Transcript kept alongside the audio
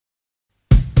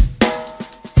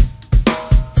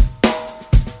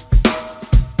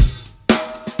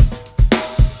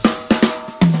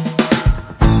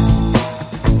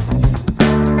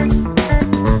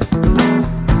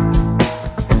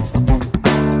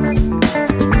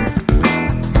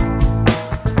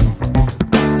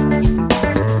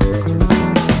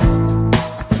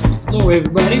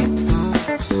everybody.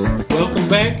 Welcome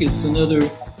back. It's another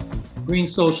Green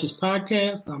Socialist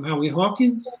podcast. I'm Howie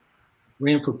Hawkins.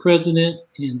 Ran for president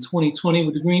in 2020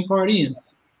 with the Green Party, and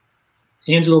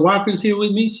Angela Walker's here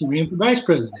with me. She ran for vice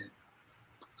president.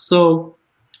 So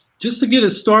just to get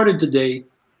us started today,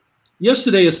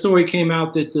 yesterday a story came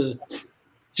out that the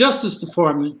Justice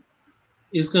Department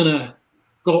is going to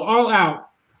go all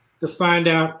out to find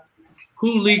out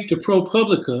who leaked to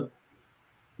ProPublica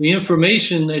the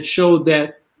information that showed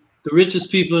that the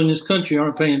richest people in this country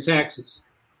aren't paying taxes.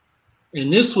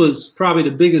 And this was probably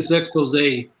the biggest expose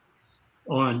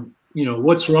on,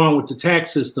 what's wrong with the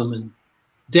tax system in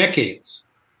decades.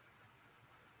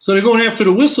 So they're going after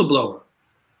the whistleblower,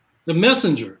 the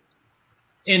messenger,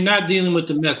 and not dealing with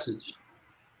the message.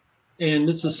 And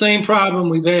it's the same problem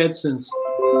we've had since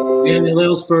Daniel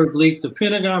Ellsberg leaked the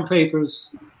Pentagon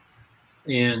Papers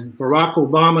and Barack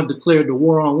Obama declared the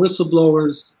war on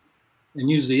whistleblowers and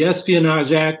used the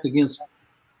Espionage Act against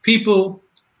people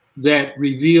that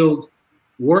revealed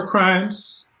war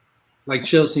crimes like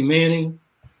Chelsea Manning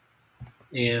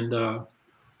and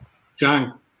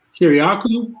John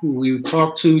Kiriakou, who we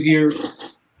talked to here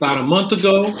about a month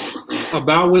ago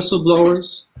about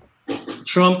whistleblowers.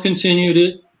 Trump continued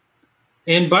it,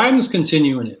 and Biden's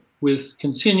continuing it with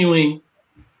continuing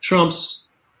Trump's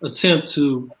attempt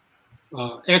to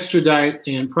extradite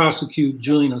and prosecute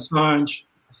Julian Assange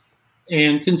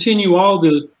and continue all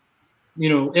the,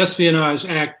 Espionage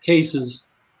Act cases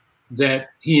that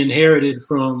he inherited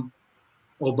from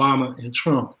Obama and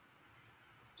Trump.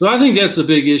 So I think that's a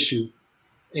big issue.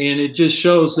 And it just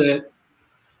shows that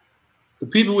the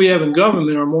people we have in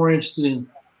government are more interested in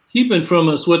keeping from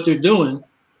us what they're doing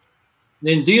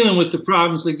than dealing with the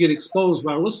problems that get exposed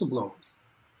by whistleblowers.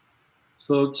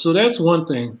 So that's one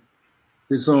thing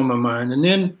that's on my mind. And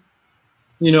then,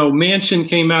 Manchin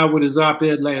came out with his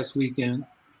op-ed last weekend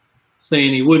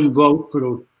saying he wouldn't vote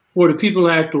for the People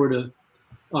Act or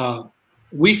to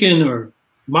weaken or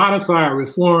modify or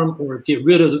reform or get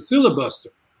rid of the filibuster,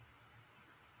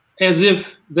 as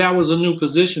if that was a new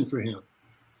position for him.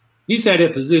 He's had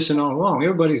that position all along.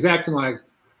 Everybody's acting like,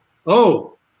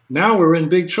 oh, now we're in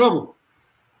big trouble.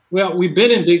 Well, we've been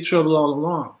in big trouble all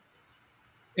along.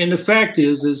 And the fact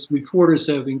is, as reporters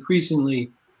have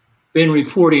increasingly been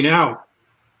reporting out,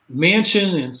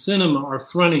 Manchin and Sinema are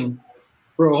fronting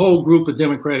for a whole group of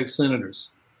Democratic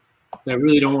senators that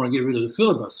really don't want to get rid of the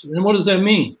filibuster. And what does that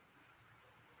mean?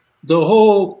 The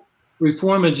whole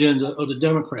reform agenda of the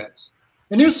Democrats.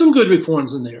 And there's some good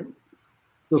reforms in there.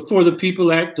 The For the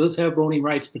People Act does have voting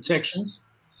rights protections.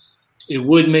 It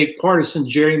would make partisan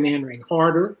gerrymandering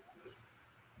harder.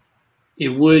 It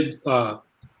would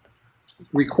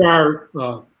require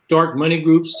dark money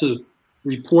groups to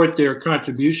report their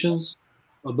contributions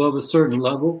above a certain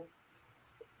level.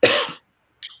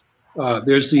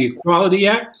 There's the Equality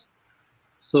Act,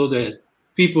 so that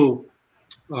people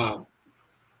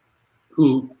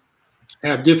who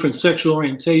have different sexual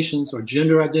orientations or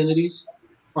gender identities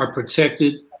are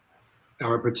protected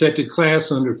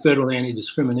class under federal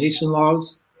anti-discrimination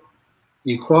laws.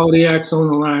 The Equality Act's on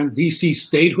the line. DC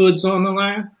statehood's on the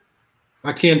line.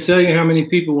 I can't tell you how many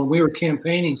people, when we were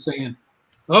campaigning, saying,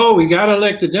 oh, we got to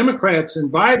elect the Democrats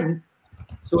and Biden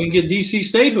so we can get DC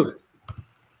statehood.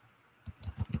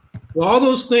 Well, all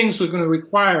those things were going to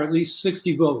require at least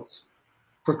 60 votes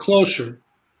for cloture,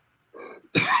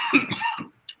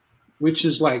 which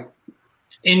is like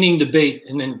ending debate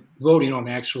and then voting on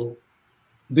the actual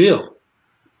bill.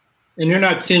 And there are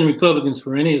not 10 Republicans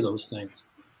for any of those things.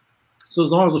 So as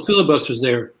long as the filibuster's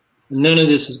there, none of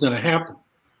this is going to happen.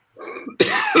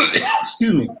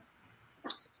 Excuse me.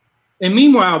 And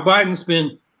meanwhile, Biden's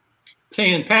been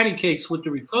playing patty cakes with the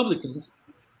Republicans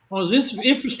on his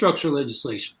infrastructure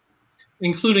legislation,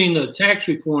 including the tax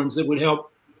reforms that would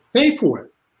help pay for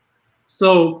it.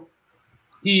 So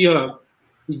he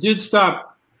did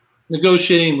stop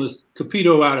negotiating with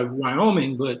Capito out of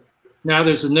Wyoming, but now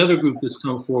there's another group that's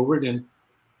come forward, and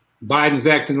Biden's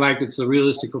acting like it's a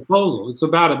realistic proposal. It's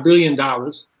about $1 billion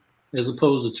as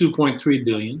opposed to $2.3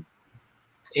 billion.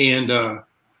 And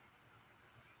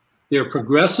there are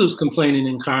progressives complaining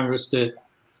in Congress that,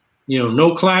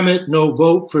 no climate, no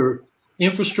vote for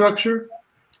infrastructure.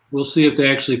 We'll see if they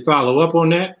actually follow up on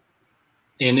that.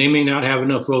 And they may not have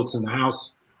enough votes in the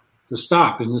House to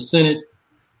stop. In the Senate,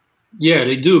 yeah,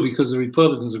 they do, because the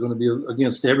Republicans are going to be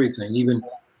against everything, even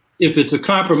if it's a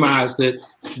compromise that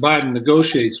Biden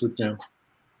negotiates with them.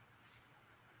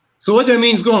 So what that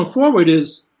means going forward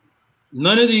is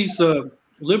none of these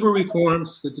liberal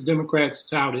reforms that the Democrats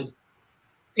touted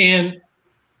and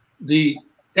the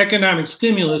economic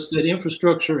stimulus that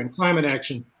infrastructure and climate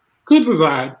action could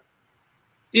provide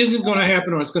isn't going to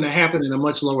happen, or it's going to happen at a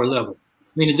much lower level.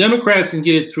 I mean, the Democrats can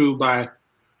get it through by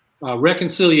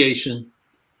reconciliation,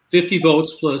 50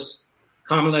 votes plus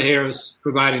Kamala Harris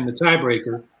providing the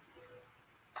tiebreaker,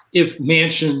 if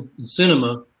Manchin and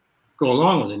Sinema go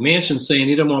along with it. Manchin's saying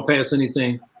he doesn't want to pass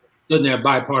anything, doesn't have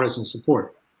bipartisan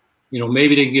support.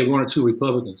 Maybe they can get one or two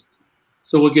Republicans.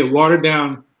 So we'll get watered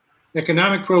down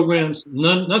economic programs,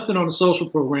 nothing on the social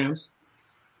programs,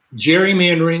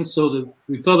 gerrymandering so the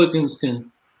Republicans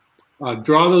can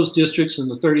draw those districts in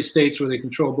the 30 states where they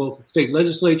control both the state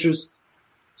legislatures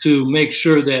to make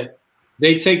sure that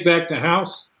they take back the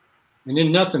House, and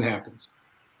then nothing happens.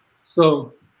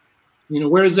 So,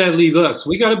 where does that leave us?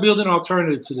 We got to build an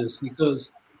alternative to this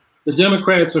because the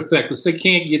Democrats are feckless. They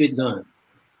can't get it done.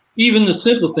 Even the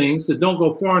simple things that don't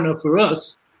go far enough for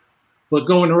us, but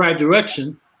go in the right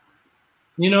direction,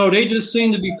 they just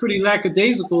seem to be pretty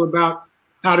lackadaisical about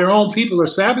how their own people are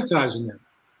sabotaging them.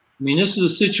 I mean, this is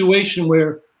a situation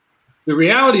where the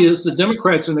reality is the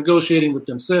Democrats are negotiating with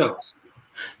themselves,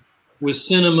 with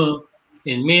Sinema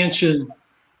and Manchin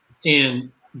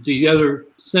and the other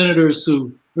senators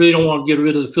who really don't want to get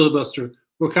rid of the filibuster.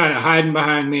 We're kind of hiding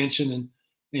behind Manchin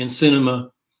and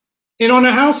Sinema. And on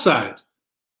the House side,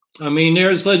 I mean,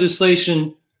 there's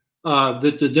legislation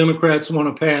that the Democrats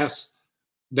want to pass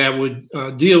that would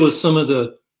deal with some of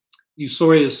the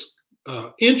usurious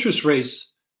interest rates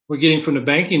we're getting from the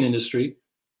banking industry.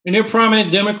 And they're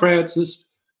prominent Democrats.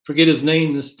 Forget his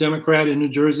name, this Democrat in New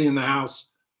Jersey in the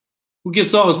House, who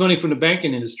gets all his money from the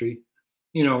banking industry.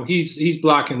 He's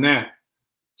blocking that.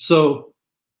 So,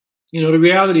 the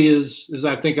reality is, as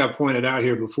I think I pointed out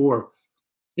here before,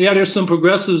 yeah, there's some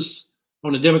progressives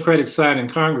on the Democratic side in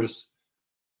Congress,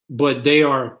 but they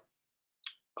are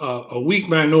a weak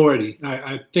minority.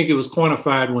 I think it was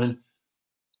quantified when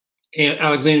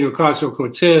Alexandria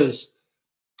Ocasio-Cortez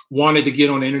wanted to get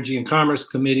on the Energy and Commerce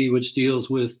Committee, which deals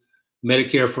with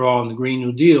Medicare for All and the Green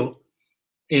New Deal.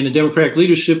 And the Democratic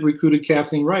leadership recruited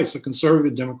Kathleen Rice, a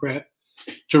conservative Democrat,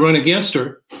 to run against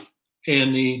her.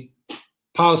 And the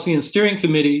Policy and Steering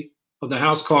Committee of the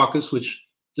House Caucus, which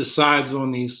decides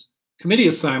on these committee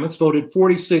assignments, voted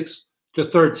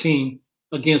 46-13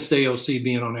 against AOC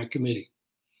being on that committee.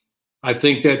 I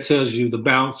think that tells you the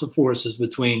balance of forces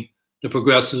between the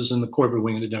progressives and the corporate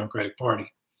wing of the Democratic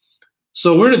Party.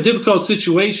 So we're in a difficult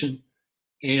situation,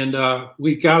 and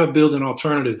we've got to build an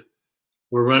alternative.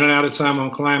 We're running out of time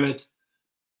on climate.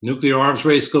 Nuclear arms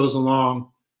race goes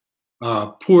along.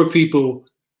 Poor people,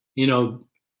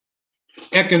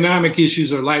 economic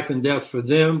issues are life and death for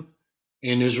them.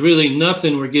 And there's really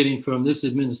nothing we're getting from this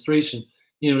administration.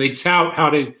 They tout how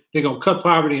they're going to cut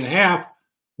poverty in half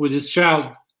with this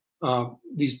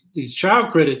these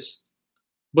child credits,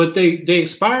 but they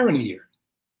expire in a year.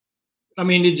 I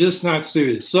mean, they're just not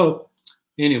serious. So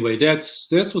anyway, that's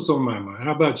what's on my mind.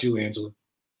 How about you, Angela?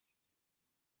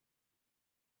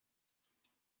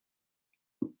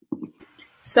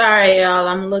 Sorry, y'all.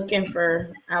 I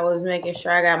was making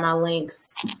sure I got my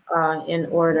links in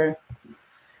order.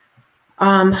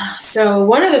 So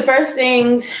one of the first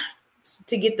things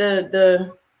to get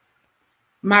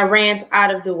my rant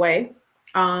out of the way,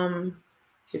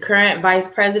 the current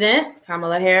Vice President,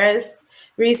 Kamala Harris,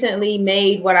 recently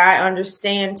made what I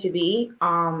understand to be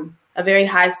a very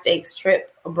high stakes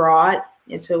trip abroad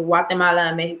into Guatemala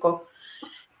and Mexico,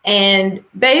 and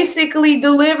basically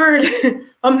delivered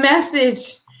a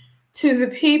message to the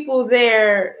people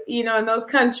there, in those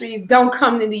countries, don't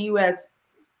come to the U.S.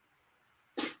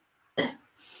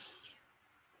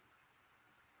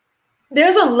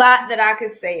 There's a lot that I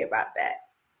could say about that.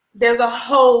 There's a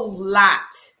whole lot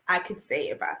I could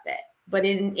say about that. But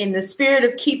in the spirit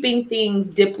of keeping things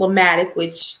diplomatic,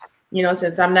 which,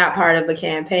 since I'm not part of a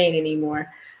campaign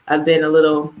anymore, I've been a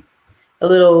little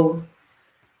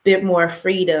bit more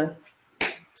free to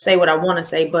say what I want to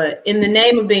say. But in the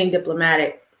name of being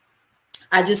diplomatic,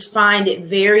 I just find it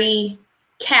very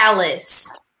callous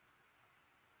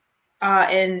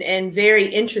and very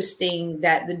interesting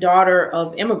that the daughter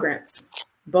of immigrants,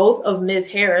 both of Ms.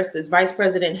 Harris's, Vice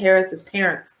President Harris's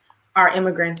parents, are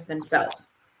immigrants themselves.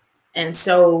 And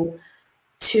so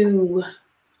to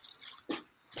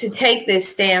take this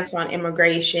stance on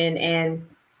immigration, and,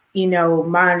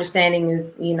 my understanding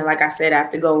is, like I said, I have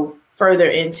to go further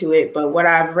into it, but what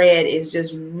I've read is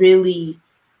just really,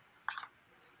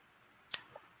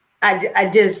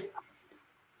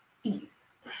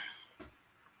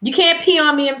 you can't pee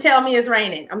on me and tell me it's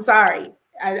raining. I'm sorry.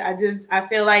 I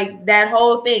feel like that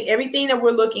whole thing, everything that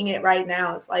we're looking at right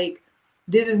now, it's like,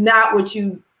 this is not what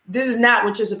you're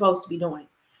supposed to be doing.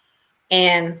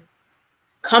 And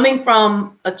coming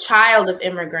from a child of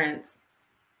immigrants,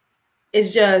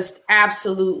 is just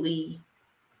absolutely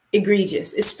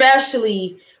egregious,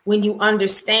 especially when you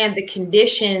understand the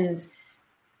conditions,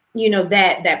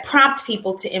 that prompt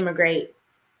people to immigrate.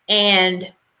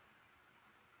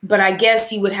 But I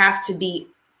guess you would have to be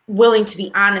willing to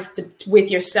be honest with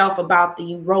yourself about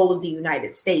the role of the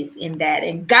United States in that.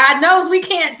 And God knows we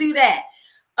can't do that.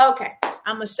 Okay,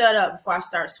 I'm gonna shut up before I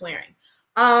start swearing.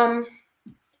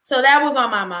 So that was on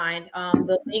my mind.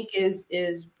 The link is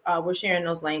we're sharing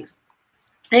those links.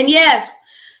 And yes,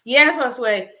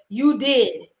 Josue, you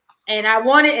did. And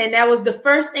that was the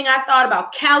first thing I thought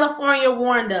about. California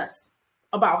warned us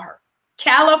about her.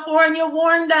 California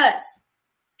warned us.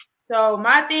 So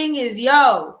my thing is,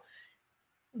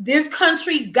 this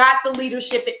country got the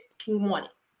leadership it wanted.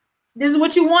 This is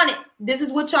what you wanted. This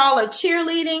is what y'all are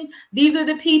cheerleading. These are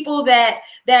the people that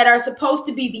are supposed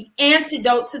to be the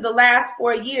antidote to the last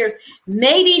 4 years.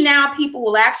 Maybe now people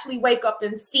will actually wake up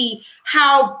and see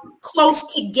how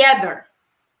close together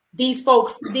these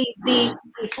folks, these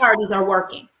parties are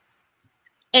working.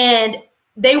 And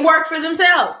they work for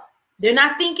themselves. They're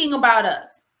not thinking about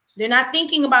us. They're not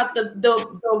thinking about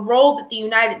the role that the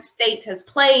United States has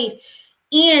played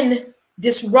in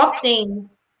disrupting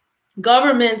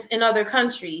governments in other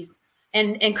countries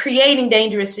and creating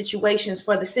dangerous situations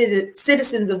for the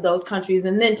citizens of those countries,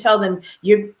 and then tell them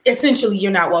you're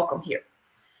not welcome here.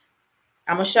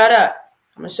 I'm gonna shut up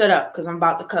because I'm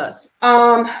about to cuss.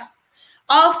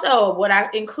 Also, what I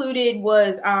included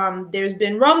was there's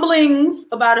been rumblings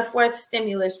about a fourth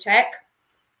stimulus check.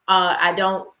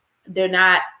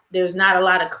 There's not a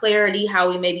lot of clarity.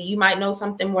 Howie, maybe you might know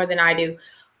something more than I do.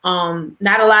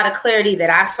 Not a lot of clarity that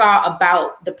I saw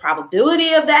about the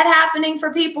probability of that happening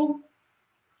for people.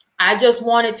 I just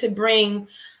wanted to bring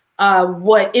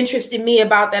what interested me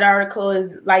about that article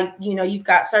is, like, you've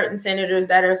got certain senators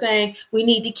that are saying we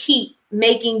need to keep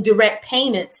making direct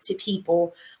payments to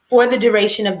people for the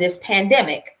duration of this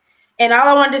pandemic. And all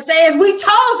I wanted to say is we told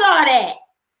y'all that.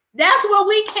 That's what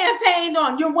we campaigned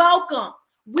on. You're welcome.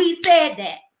 We said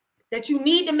that you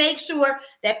need to make sure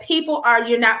that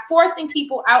you're not forcing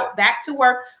people out back to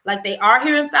work like they are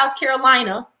here in South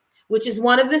Carolina, which is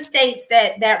one of the states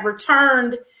that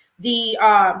returned the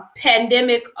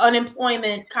pandemic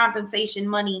unemployment compensation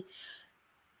money.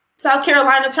 South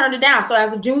Carolina turned it down. So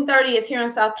as of June 30th here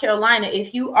in South Carolina,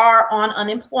 if you are on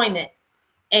unemployment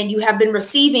and you have been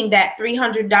receiving that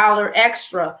 $300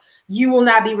 extra, you will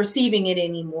not be receiving it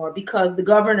anymore because the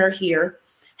governor here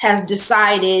has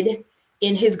decided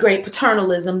in his great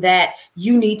paternalism that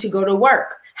you need to go to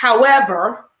work.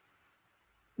 However,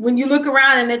 when you look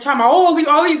around and they're talking about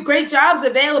all these great jobs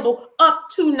available, up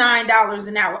to $9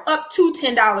 an hour, up to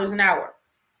 $10 an hour.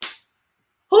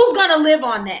 Who's going to live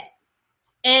on that?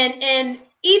 And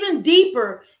even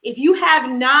deeper, if you have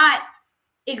not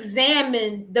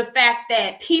examined the fact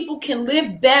that people can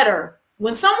live better,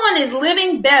 when someone is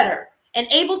living better and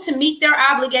able to meet their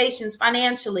obligations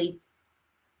financially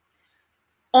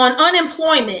on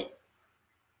unemployment,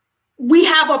 we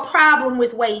have a problem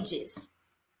with wages.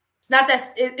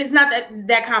 It's not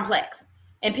that complex.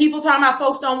 And people talking about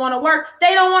folks don't want to work.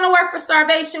 They don't want to work for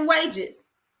starvation wages.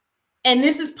 And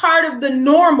this is part of the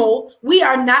normal we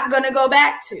are not going to go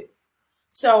back to.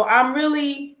 So I'm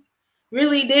really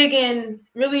digging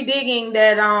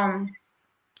that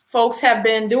folks have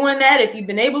been doing that. If you've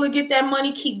been able to get that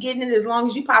money, keep getting it as long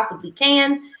as you possibly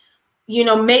can.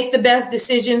 Make the best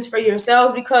decisions for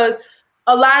yourselves, because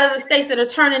a lot of the states that are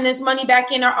turning this money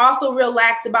back in are also real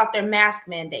lax about their mask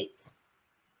mandates.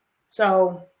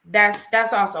 So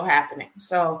that's also happening.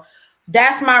 So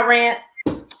that's my rant.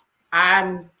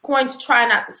 I'm going to try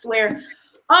not to swear.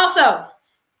 Also,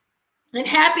 in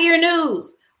happier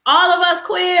news, all of us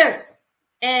queers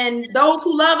and those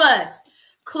who love us,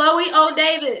 Chloe O.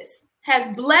 Davis has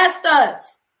blessed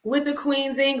us with the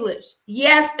Queen's English.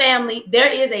 Yes, family,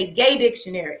 there is a gay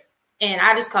dictionary, and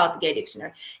I just call it the gay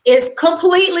dictionary. It's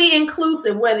completely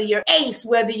inclusive, whether you're ace,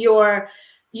 whether you're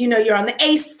on the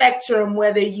ace spectrum,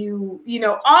 whether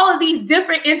all of these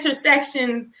different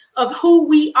intersections of who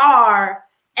we are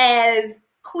as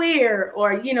queer,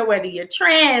 or, whether you're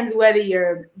trans, whether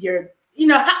you're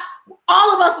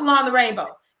all of us along the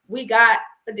rainbow, we got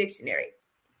a dictionary.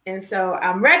 And so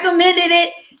I'm recommending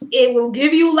it. It will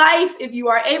give you life if you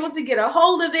are able to get a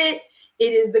hold of it.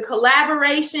 It is the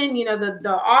collaboration.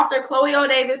 The author, Chloe O.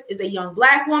 Davis, is a young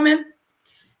Black woman.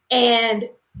 And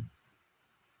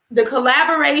the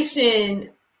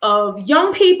collaboration of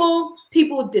young people,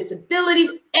 people with disabilities,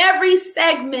 every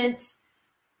segment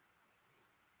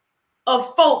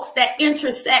of folks that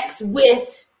intersects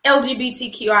with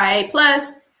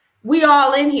LGBTQIA+, we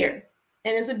all in here.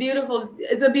 And it's a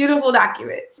beautiful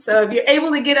document. So if you're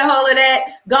able to get a hold of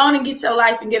that, go on and get your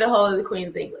life and get a hold of the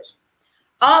Queen's English.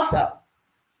 Also,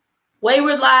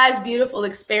 Wayward Lives, Beautiful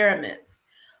Experiments.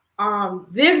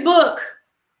 This book,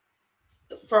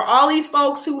 for all these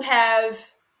folks who have,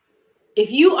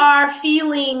 if you are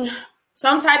feeling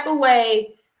some type of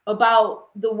way about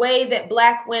the way that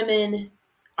Black women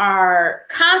are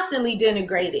constantly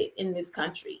denigrated in this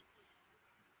country,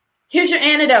 here's your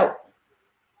antidote.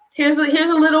 Here's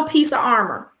a little piece of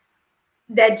armor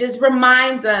that just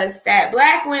reminds us that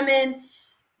Black women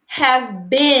have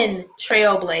been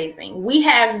trailblazing. We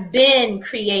have been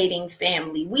creating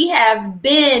family. We have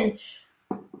been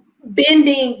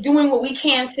doing what we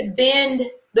can to bend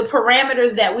the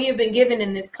parameters that we have been given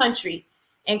in this country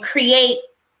and create,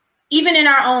 even in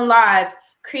our own lives,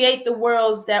 create the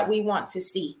worlds that we want to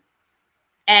see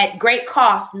at great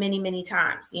cost many, many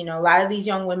times. You know, a lot of these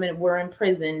young women were in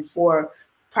prison for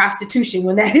prostitution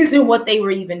when that isn't what they were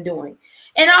even doing.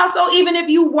 And also, even if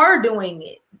you were doing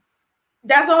it,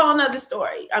 that's a whole nother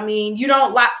story. I mean, you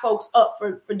don't lock folks up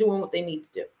for doing what they need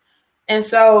to do. And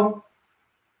so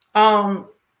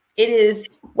it is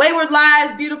Wayward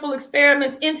Lives, Beautiful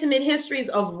Experiments, Intimate Histories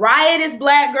of Riotous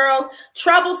Black Girls,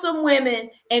 Troublesome Women,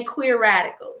 and Queer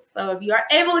Radicals. So if you are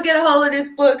able to get a hold of this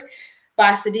book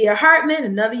by Saidiya Hartman,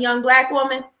 another young Black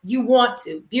woman, you want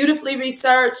to. Beautifully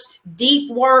researched,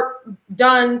 deep work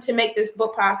done to make this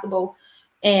book possible.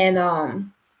 And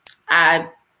I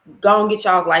go and get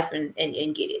y'all's life and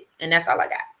get it. And that's all I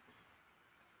got.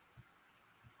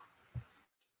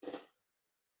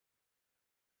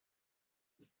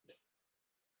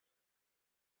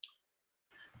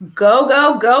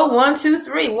 Go. 1, 2,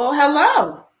 3. Well,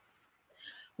 hello.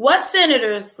 What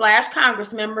senators /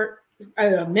 Congress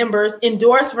members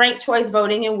endorse ranked choice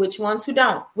voting and which ones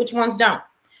don't?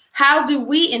 How do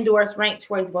we endorse ranked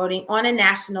choice voting on a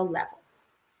national level?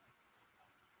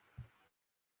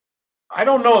 I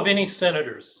don't know of any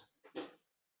senators.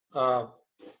 At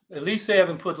least they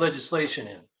haven't put legislation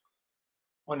in.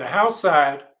 On the House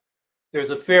side, there's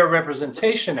a Fair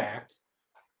Representation Act,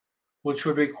 which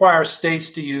would require states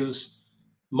to use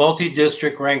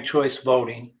multi-district ranked choice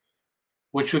voting,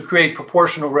 which would create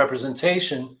proportional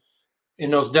representation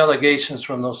in those delegations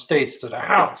from those states to the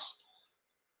House.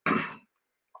 There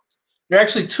are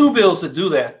actually 2 bills that do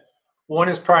that. One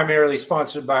is primarily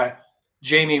sponsored by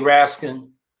Jamie Raskin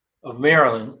of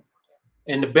Maryland,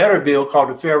 and the better bill called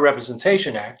the Fair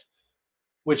Representation Act,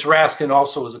 which Raskin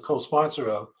also is a co-sponsor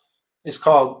of, is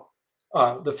called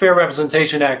the Fair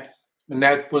Representation Act, and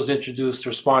that was introduced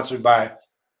or sponsored by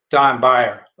Don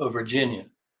Beyer of Virginia.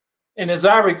 And as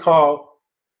I recall,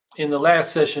 in the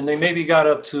last session, they maybe got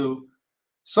up to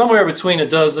somewhere between a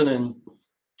dozen and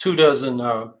 2 dozen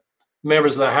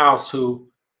members of the House who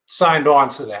signed on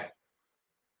to that.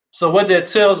 So what that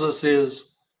tells us is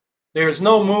there's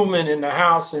no movement in the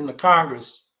House and the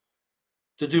Congress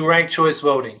to do ranked choice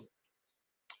voting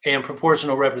and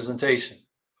proportional representation.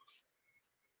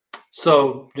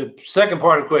 So the second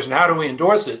part of the question, how do we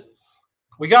endorse it?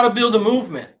 We got to build a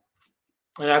movement.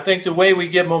 And I think the way we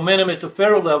get momentum at the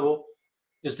federal level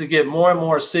is to get more and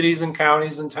more cities and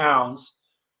counties and towns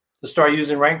to start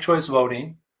using ranked choice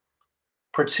voting,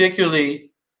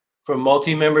 particularly for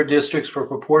multi-member districts for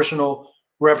proportional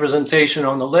representation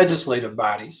on the legislative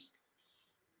bodies,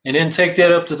 and then take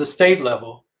that up to the state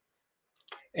level.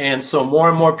 And so more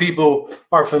and more people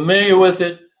are familiar with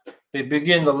it, they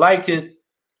begin to like it,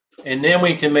 and then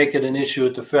we can make it an issue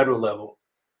at the federal level.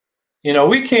 You know,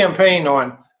 we campaign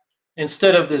on,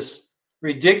 instead of this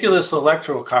ridiculous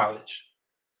electoral college,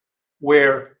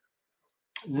 where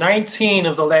 19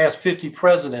 of the last 50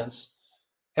 presidents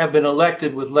have been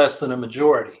elected with less than a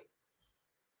majority,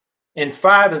 and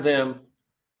 5 of them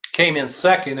came in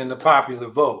second in the popular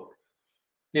vote.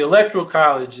 The electoral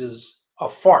college is a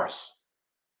farce.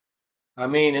 I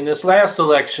mean, in this last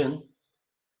election,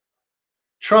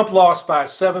 Trump lost by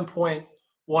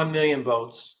 7.1 million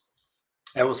votes.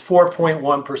 That was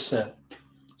 4.1%.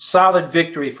 Solid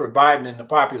victory for Biden in the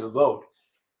popular vote.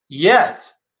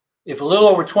 Yet, if a little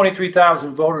over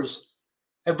 23,000 voters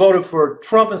had voted for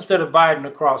Trump instead of Biden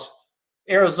across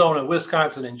Arizona,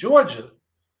 Wisconsin, and Georgia,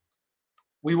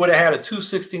 we would have had a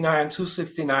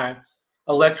 269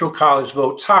 electoral college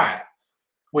vote tie,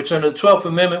 which under the 12th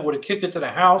Amendment would have kicked it to the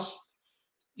House.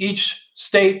 Each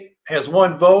state has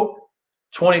 1 vote.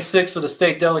 26 of the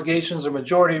state delegations are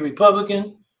majority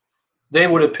Republican. They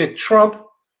would have picked Trump.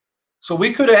 So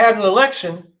we could have had an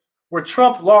election where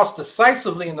Trump lost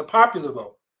decisively in the popular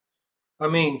vote. I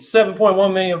mean,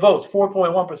 7.1 million votes,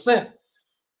 4.1%,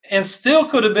 and still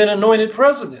could have been anointed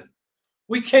president.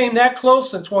 We came that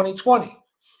close in 2020.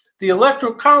 the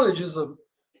Electoral College is an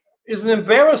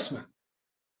embarrassment.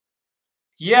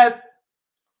 Yet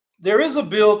there is a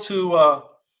bill to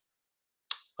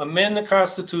amend the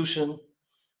Constitution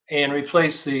and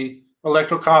replace the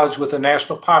Electoral College with a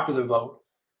national popular vote,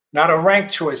 not a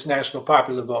ranked choice national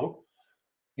popular vote.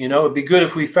 You know, it'd be good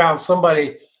if we found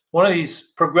somebody, one of these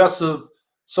progressive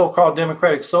so-called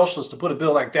democratic socialists, to put a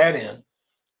bill like that in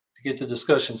to get the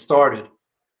discussion started.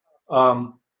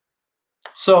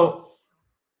 So,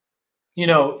 you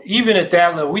know, even at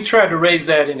that level, we tried to raise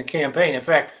that in the campaign. In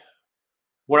fact,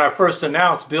 when I first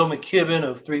announced, Bill McKibben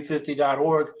of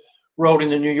 350.org wrote in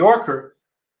the New Yorker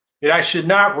that I should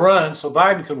not run so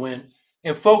Biden could win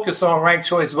and focus on ranked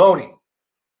choice voting.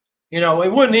 You know,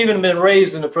 it wouldn't even have been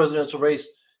raised in the presidential race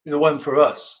if it wasn't for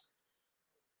us.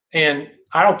 And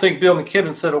I don't think Bill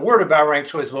McKibben said a word about ranked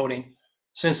choice voting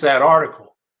since that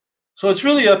article. So it's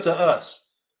really up to us.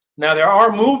 Now, there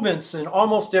are movements in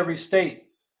almost every state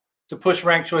to push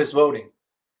ranked choice voting.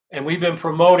 And we've been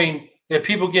promoting that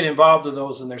people get involved in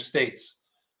those in their states.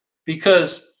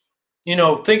 Because, you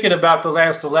know, thinking about the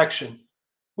last election,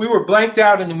 we were blanked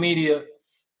out in the media.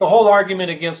 The whole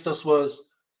argument against us was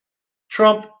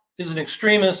Trump is an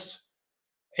extremist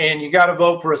and you got to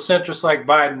vote for a centrist like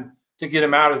Biden to get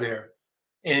him out of there.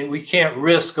 And we can't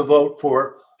risk a vote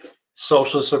for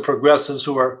socialists or progressives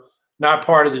who are not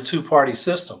part of the two-party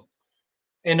system.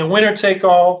 And the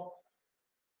winner-take-all,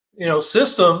 you know,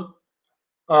 system,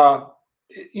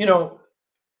 you know,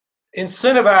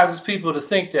 incentivizes people to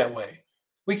think that way.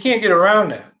 We can't get around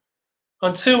that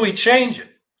until we change it.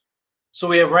 So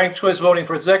we have ranked choice voting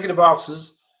for executive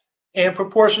offices and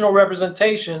proportional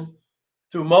representation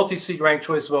through multi-seat ranked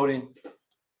choice voting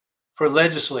for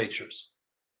legislatures.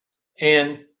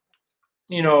 And,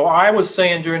 you know, I was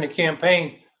saying during the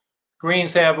campaign,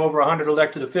 Greens have over 100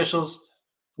 elected officials.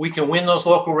 We can win those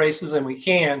local races, and we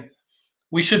can.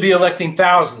 We should be electing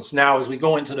thousands now as we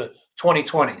go into the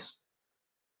 2020s.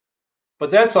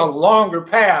 But that's a longer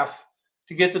path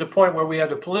to get to the point where we have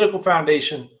the political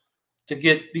foundation to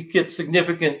get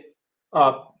significant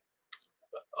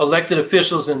elected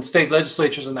officials in state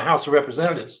legislatures and the House of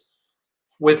Representatives.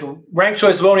 With ranked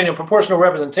choice voting and proportional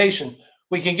representation,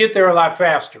 we can get there a lot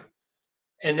faster.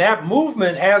 And that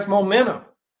movement has momentum.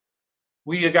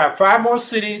 We got 5 more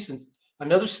cities and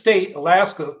another state,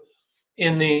 Alaska,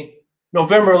 in the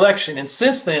November election. And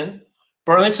since then,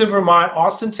 Burlington, Vermont,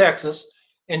 Austin, Texas,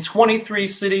 and 23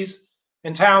 cities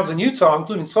and towns in Utah,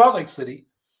 including Salt Lake City,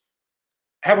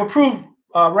 have approved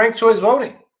ranked choice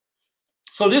voting.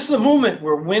 So this is a movement.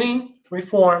 We're winning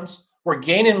reforms. We're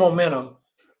gaining momentum.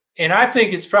 And I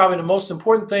think it's probably the most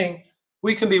important thing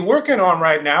we can be working on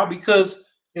right now because,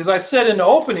 as I said in the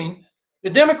opening, the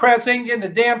Democrats ain't getting the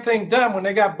damn thing done when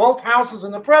they got both houses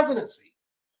in the presidency.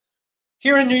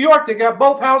 Here in New York, they got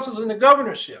both houses in the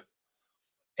governorship.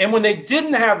 And when they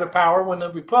didn't have the power, when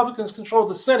the Republicans controlled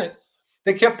the Senate,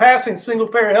 they kept passing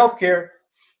single-payer health care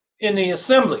in the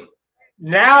assembly.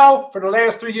 Now, for the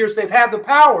last 3 years, they've had the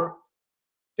power.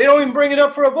 They don't even bring it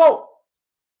up for a vote.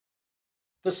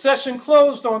 The session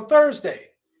closed on Thursday.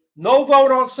 No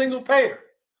vote on single payer.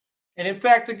 And in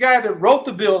fact, the guy that wrote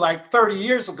the bill like 30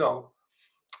 years ago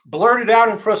blurted out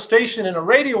in frustration in a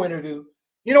radio interview,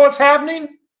 you know what's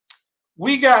happening?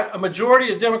 We got a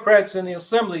majority of Democrats in the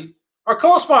assembly are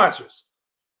co-sponsors,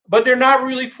 but they're not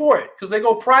really for it because they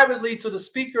go privately to the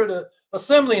Speaker of the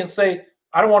Assembly and say,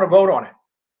 I don't want to vote on it.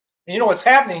 And you know what's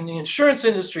happening? The insurance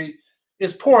industry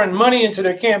is pouring money into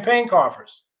their campaign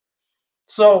coffers.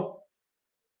 So,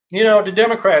 you know, the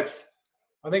Democrats,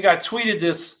 I think I tweeted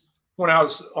this when I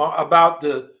was about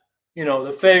the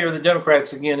failure of the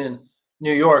Democrats again in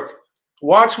New York.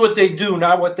 Watch what they do,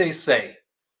 not what they say.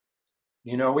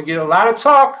 You know, we get a lot of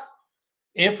talk,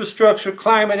 infrastructure,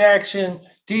 climate action,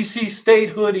 DC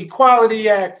statehood, Equality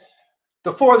Act,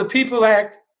 the For the People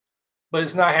Act, but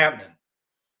it's not happening.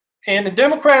 And the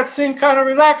Democrats seem kind of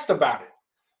relaxed about it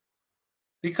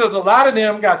because a lot of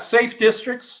them got safe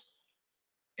districts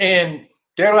and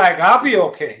they're like, I'll be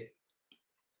okay,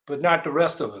 but not the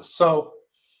rest of us. So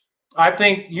I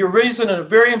think you're raising a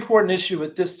very important issue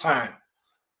at this time.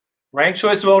 Ranked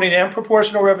choice voting and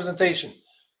proportional representation.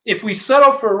 If we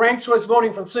settle for ranked choice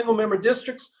voting from single member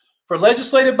districts for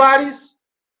legislative bodies,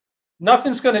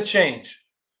 nothing's going to change.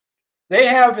 They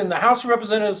have in the House of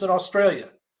Representatives in Australia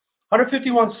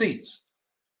 151 seats,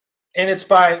 and it's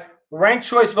by ranked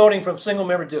choice voting from single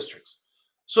member districts.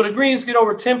 So the Greens get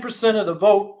over 10% of the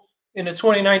vote in the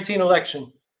 2019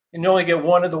 election, and you only get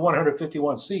one of the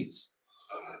 151 seats.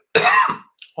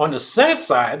 On the Senate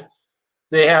side,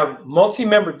 they have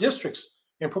multi-member districts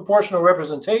and proportional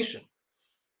representation.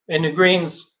 And the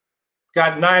Greens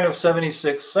got 9 of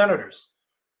 76 senators.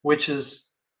 which is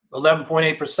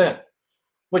 11.8%,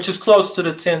 which is close to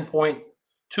the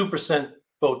 10.2%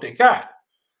 vote they got.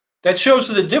 That shows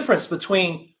you the difference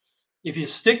between if you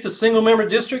stick to single member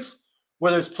districts,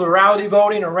 whether it's plurality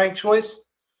voting or ranked choice,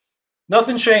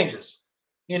 nothing changes.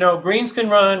 Greens can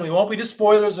run. We won't be the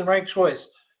spoilers in ranked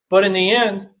choice. But in the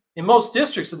end, in most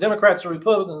districts, the Democrats or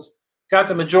Republicans got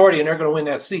the majority and they're going to win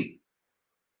that seat.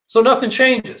 So nothing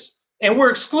changes. And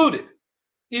we're excluded,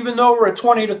 even though we're a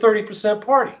 20 to 30%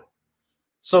 party.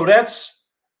 So that's,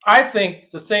 I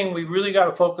think, the thing we really got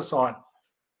to focus on,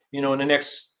 in the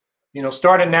next,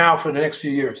 starting now for the next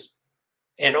few years,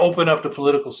 and open up the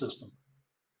political system.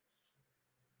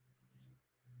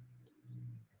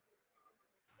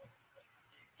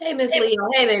 Hey, Miss Leo.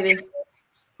 Hey, baby.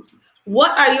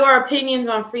 What are your opinions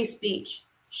on free speech?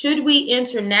 Should we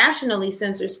internationally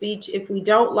censor speech if we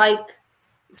don't like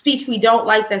speech we don't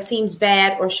like that seems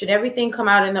bad, or should everything come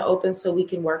out in the open so we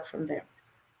can work from there?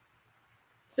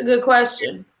 It's a good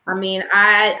question. I mean,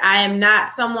 I am not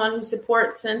someone who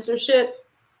supports censorship.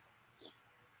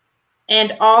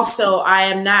 And also, I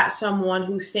am not someone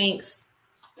who thinks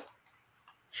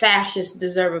fascists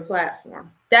deserve a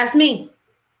platform. That's me.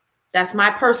 That's my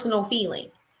personal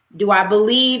feeling. Do I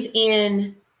believe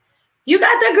in, you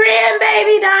got the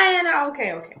grandbaby, Diana?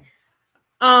 Okay.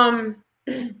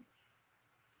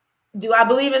 Do I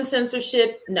believe in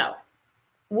censorship? No.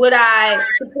 Would I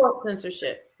support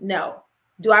censorship? No.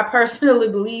 Do I personally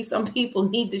believe some people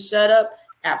need to shut up?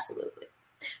 Absolutely.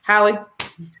 Howie?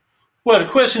 Well, the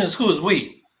question is, who is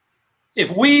we?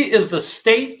 If we is the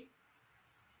state,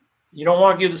 you don't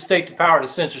want to give the state the power to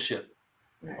censorship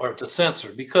or to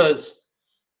censor, because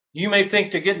you may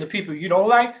think they're getting the people you don't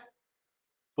like,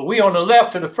 but we on the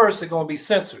left are the first that are going to be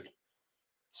censored.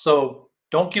 So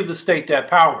don't give the state that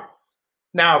power.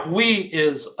 Now, if we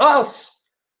is us,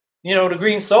 the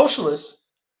Green Socialists,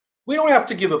 we don't have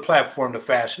to give a platform to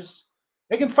fascists.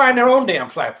 They can find their own damn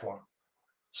platform.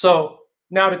 So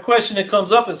now the question that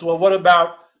comes up is, well, what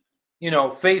about,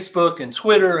 Facebook and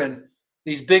Twitter and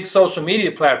these big social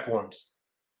media platforms?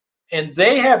 And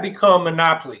they have become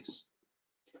monopolies.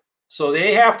 So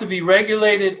they have to be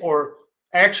regulated, or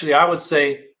actually, I would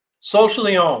say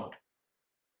socially owned.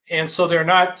 And so they're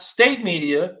not state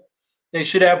media. They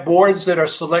should have boards that are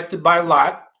selected by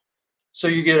lot. So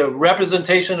you get a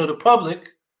representation of the public,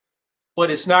 but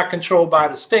it's not controlled by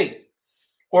the state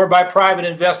or by private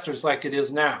investors like it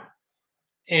is now.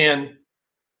 And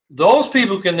those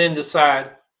people can then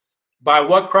decide by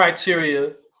what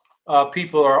criteria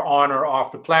people are on or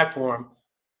off the platform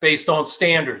based on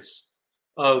standards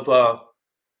of,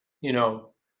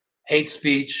 hate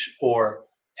speech or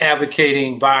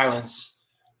advocating violence.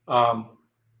 There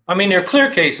are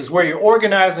clear cases where you're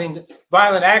organizing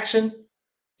violent action,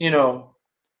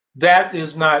 that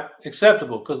is not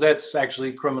acceptable because that's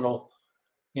actually criminal,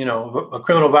 a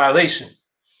criminal violation.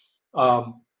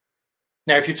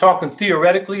 Now, if you're talking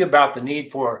theoretically about the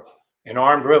need for an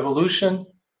armed revolution,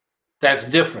 that's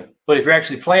different. But if you're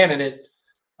actually planning it,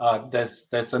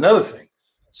 that's another thing.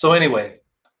 So anyway,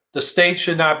 the state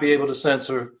should not be able to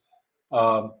censor.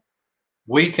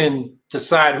 We can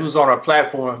decide who's on our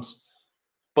platforms.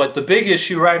 But the big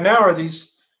issue right now are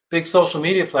these big social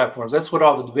media platforms. That's what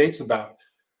all the debate's about.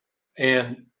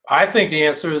 And I think the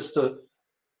answer is to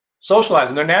socialize.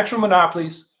 And they're natural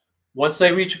monopolies. Once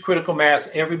they reach a critical mass,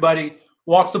 everybody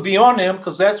wants to be on them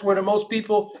because that's where the most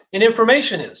people and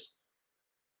information is.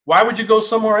 Why would you go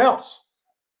somewhere else?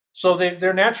 So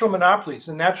they're natural monopolies.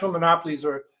 And natural monopolies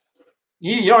are,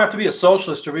 you don't have to be a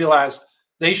socialist to realize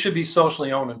they should be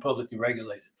socially owned and publicly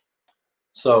regulated.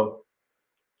 So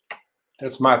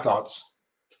that's my thoughts.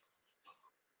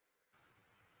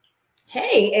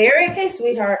 Hey, Eric. Hey,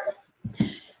 sweetheart.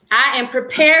 I am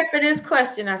prepared for this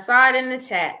question. I saw it in the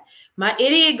chat. My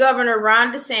idiot governor,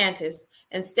 Ron DeSantis,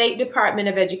 and State Department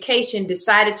of Education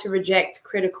decided to reject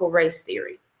critical race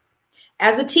theory.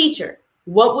 As a teacher,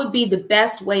 what would be the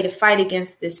best way to fight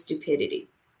against this stupidity?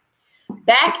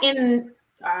 Back in,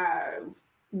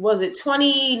 was it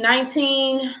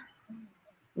 2019?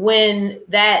 When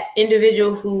that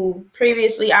individual who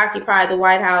previously occupied the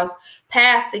White House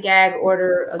passed the gag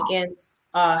order against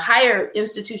higher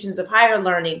institutions of higher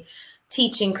learning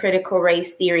teaching critical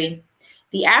race theory,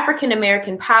 the African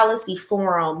American Policy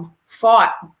Forum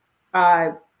fought,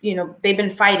 they've been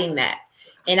fighting that.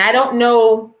 And I don't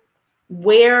know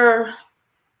where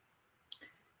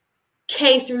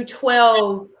K through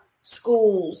 12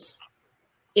 schools,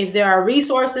 if there are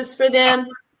resources for them,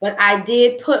 but I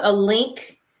did put a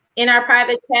link in our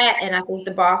private chat, and I think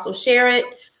the boss will share it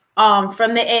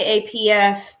from the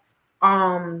AAPF.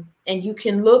 And you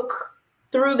can look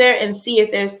through there and see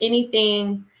if there's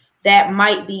anything that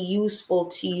might be useful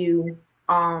to you?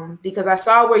 Because I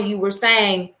saw where you were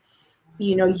saying,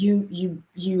 you know,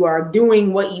 you are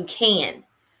doing what you can,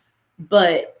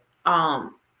 but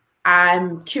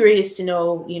I'm curious to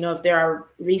know, you know, if there are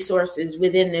resources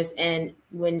within this. And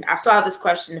when I saw this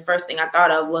question, the first thing I thought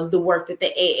of was the work that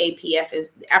the AAPF,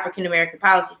 is the African American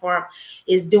Policy Forum,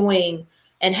 is doing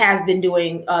and has been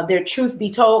doing, their Truth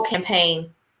Be Told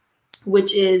campaign,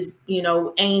 which is, you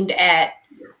know, aimed at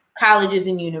colleges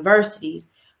and universities.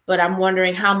 But I'm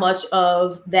wondering how much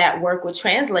of that work would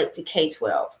translate to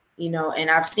K-12, you know. And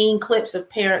I've seen clips of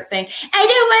parents saying, I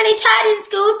don't want it taught in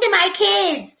schools to my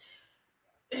kids.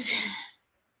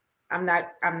 I'm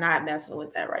not messing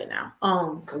with that right now.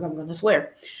 Because I'm gonna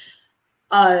swear.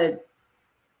 But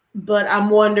I'm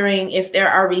wondering if there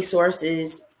are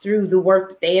resources through the work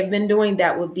that they have been doing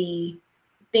that would be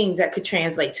things that could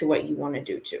translate to what you want to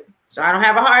do too. So I don't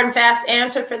have a hard and fast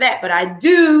answer for that, but I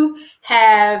do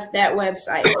have that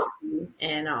website,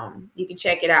 and you can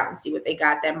check it out and see what they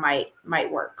got that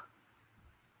might work.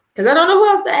 Because I don't know who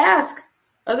else to ask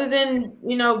other than,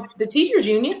 you know, the teachers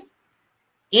union.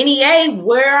 NEA,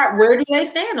 where do they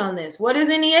stand on this? What is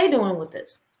NEA doing with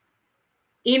this?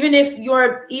 Even if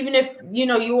you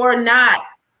know you are not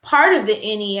part of the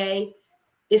NEA,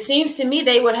 it seems to me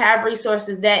they would have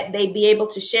resources that they'd be able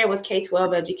to share with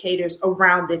K-12 educators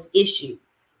around this issue,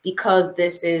 because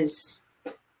this is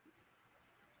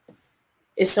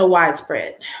so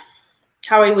widespread.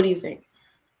 Howie, what do you think?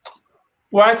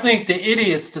 Well, I think the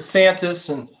idiots, DeSantis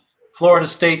and Florida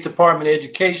State Department of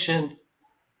Education,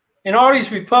 and all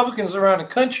these Republicans around the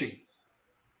country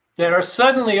that are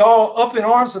suddenly all up in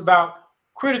arms about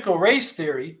critical race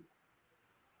theory,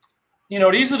 you know,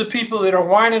 these are the people that are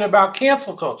whining about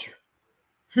cancel culture.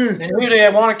 And here they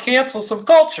want to cancel some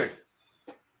culture.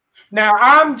 Now,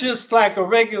 I'm just like a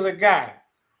regular guy.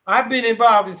 I've been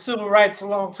involved in civil rights a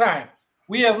long time.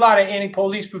 We have a lot of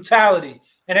anti-police brutality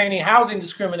and anti-housing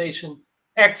discrimination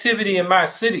activity in my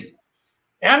city.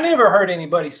 And I never heard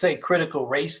anybody say critical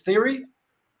race theory.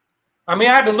 I mean,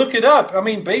 I had to look it up. I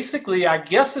mean, basically, I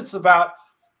guess it's about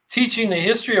teaching the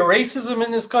history of racism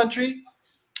in this country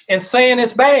and saying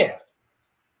it's bad.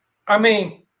 I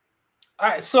mean,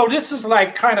 so this is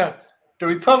like kind of the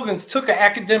Republicans took an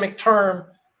academic term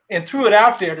and threw it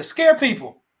out there to scare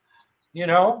people, you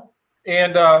know?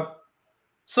 And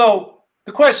so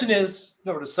the question is,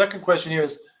 no, the second question here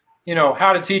is, you know,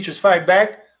 how do teachers fight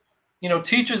back? You know,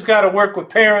 teachers got to work with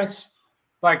parents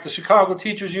like the Chicago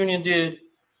Teachers Union did,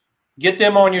 get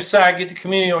them on your side, get the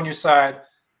community on your side,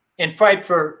 and fight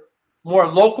for more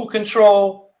local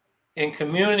control and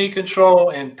community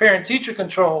control and parent-teacher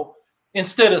control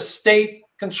instead of state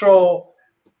control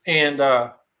and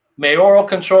mayoral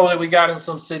control that we got in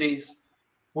some cities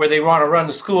where they want to run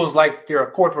the schools like they're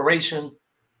a corporation.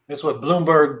 That's what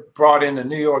Bloomberg brought into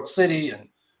New York City and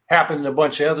happened in a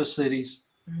bunch of other cities,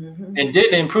 and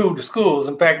didn't improve the schools.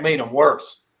 In fact, made them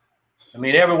worse. I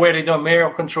mean, everywhere they done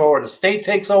mayoral control or the state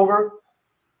takes over,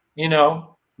 you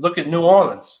know, look at New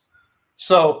Orleans.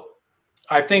 So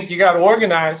I think you got to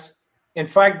organize and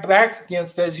fight back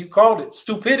against, as you called it,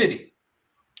 stupidity.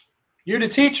 You're the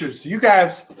teachers. You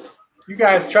guys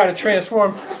try to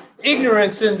transform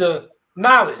ignorance into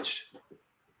knowledge,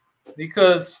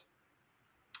 because,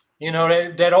 you know,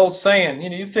 that old saying, you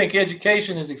know, you think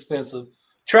education is expensive,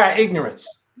 try ignorance.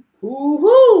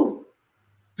 Woo-hoo.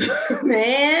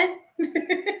 Man.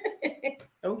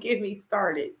 Don't get me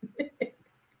started.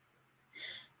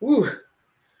 Ooh.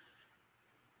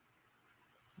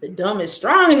 The dumb is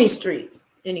strong in these streets.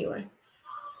 Anyway.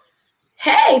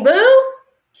 Hey, boo.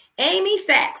 Amy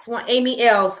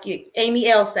L.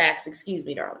 Sachs, excuse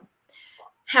me, darling.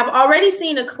 Have already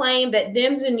seen a claim that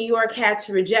Dems in New York had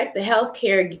to reject the health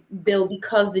care bill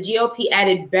because the GOP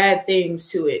added bad things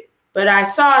to it. But I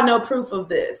saw no proof of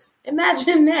this.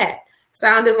 Imagine that.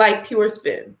 Sounded like pure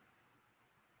spin.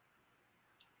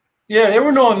 Yeah, there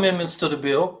were no amendments to the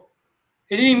bill.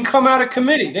 It didn't even come out of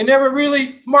committee. They never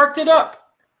really marked it up.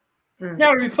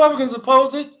 Now, the Republicans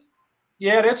oppose it.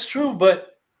 Yeah, that's true.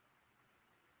 But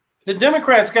the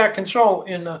Democrats got control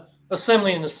in the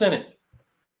Assembly and the Senate.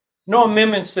 No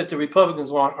amendments that the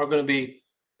Republicans want are going to be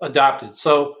adopted.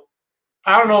 So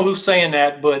I don't know who's saying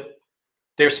that, but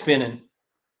they're spinning.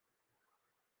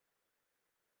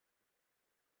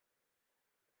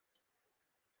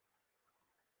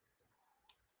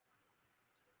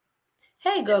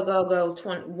 Hey, go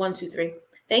 123.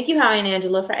 Thank you, Howie and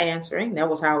Angela, for answering. That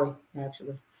was Howie,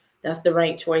 actually. That's the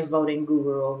ranked choice voting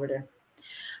guru over there.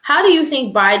 How do you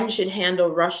think Biden should handle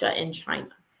Russia and China?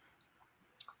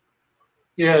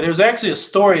 Yeah, there's actually a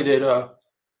story that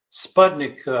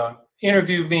Sputnik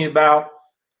interviewed me about,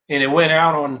 and it went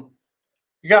out on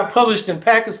It got published in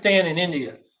Pakistan and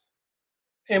India.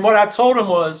 And what I told them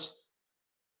was,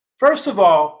 first of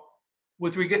all,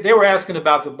 they were asking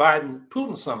about the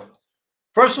Biden-Putin summit.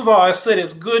 First of all, I said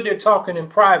it's good they're talking in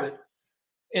private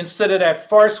instead of that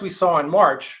farce we saw in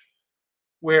March,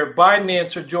 where Biden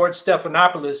answered George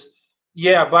Stephanopoulos,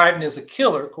 yeah, Biden is a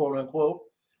killer, quote unquote.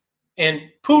 And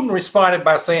Putin responded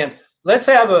by saying, let's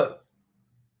have a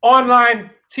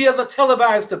online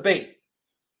televised debate.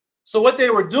 So what they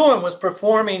were doing was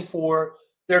performing for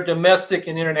their domestic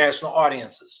and international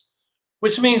audiences,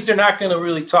 which means they're not going to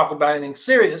really talk about anything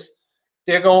serious.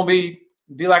 They're going to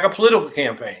be like a political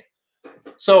campaign.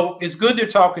 So it's good they're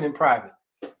talking in private.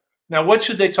 Now, what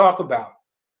should they talk about?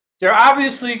 They're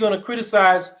obviously going to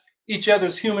criticize each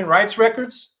other's human rights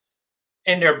records,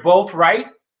 and they're both right.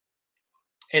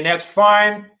 And that's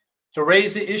fine to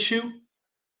raise the issue,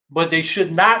 but they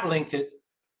should not link it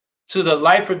to the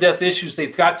life or death issues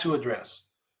they've got to address,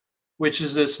 which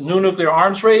is this new nuclear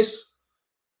arms race,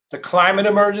 the climate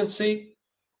emergency.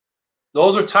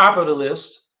 Those are top of the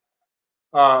list.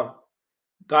 The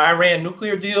Iran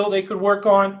nuclear deal they could work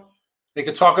on. They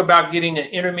could talk about getting an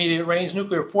intermediate range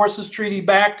nuclear forces treaty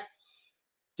back.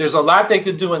 There's a lot they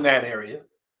could do in that area.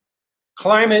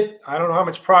 Climate, I don't know how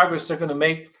much progress they're going to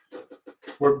make.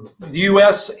 Where the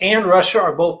U.S. and Russia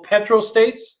are both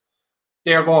petrostates.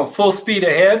 They are going full speed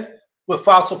ahead with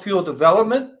fossil fuel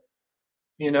development.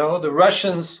 You know, the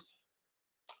Russians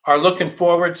are looking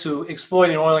forward to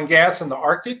exploiting oil and gas in the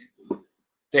Arctic.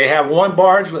 They have one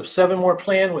barge with 7 more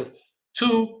planned with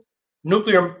 2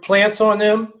 nuclear plants on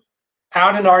them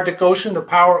out in the Arctic Ocean to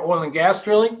power oil and gas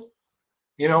drilling.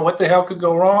 You know, what the hell could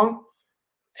go wrong?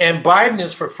 And Biden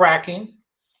is for fracking.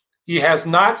 He has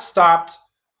not stopped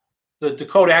the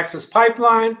Dakota Access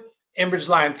Pipeline, Enbridge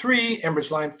Line 3,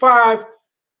 Enbridge Line 5.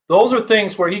 Those are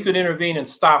things where he could intervene and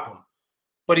stop them.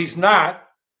 But he's not,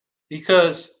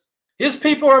 because his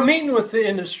people are meeting with the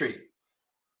industry.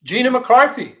 Gina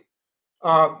McCarthy,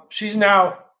 she's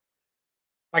now,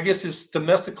 I guess, his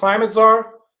domestic climate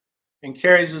czar, and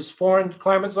Kerry's his foreign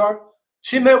climate czar.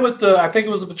 She met with I think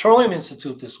it was the Petroleum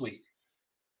Institute this week.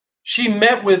 She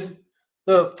met with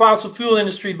the fossil fuel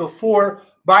industry before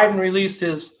Biden released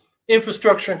his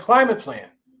infrastructure and climate plan.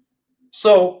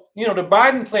 So, you know, the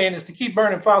Biden plan is to keep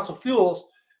burning fossil fuels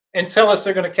and tell us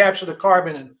they're going to capture the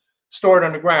carbon and store it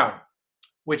underground,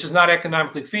 which is not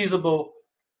economically feasible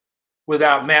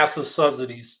without massive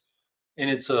subsidies. And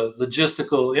it's a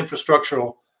logistical,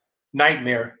 infrastructural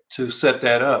nightmare to set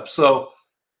that up. So,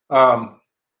 I'm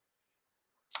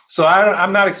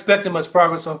not expecting much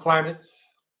progress on climate.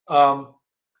 And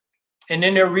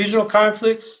then there are regional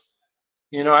conflicts.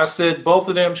 You know, I said both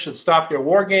of them should stop their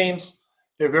war games.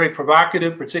 They're very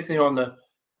provocative, particularly on the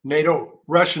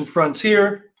NATO-Russian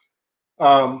frontier.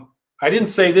 I didn't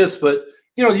say this, but,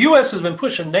 you know, the U.S. has been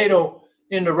pushing NATO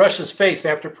into Russia's face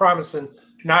after promising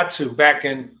not to back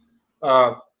in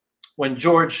when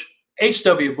George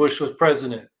H.W. Bush was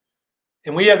president.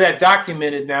 And we have that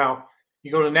documented now.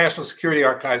 You go to National Security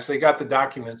Archives, they got the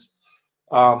documents.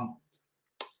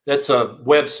 That's a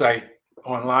website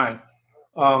online.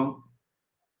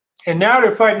 And now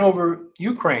they're fighting over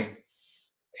Ukraine.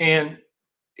 And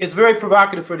it's very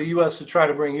provocative for the U.S. to try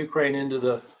to bring Ukraine into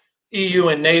the EU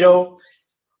and NATO.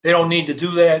 They don't need to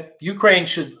do that.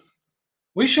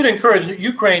 We should encourage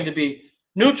Ukraine to be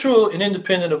neutral and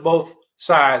independent of both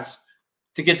sides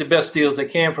to get the best deals they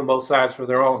can from both sides for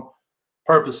their own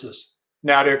purposes.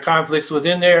 Now, there are conflicts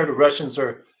within there. The Russians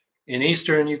are in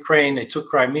eastern Ukraine. They took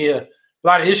Crimea. A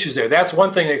lot of issues there. That's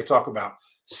one thing they could talk about.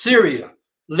 Syria,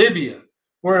 Libya.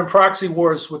 We're in proxy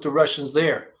wars with the Russians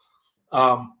there.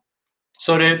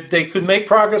 So they could make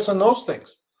progress on those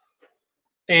things.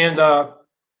 And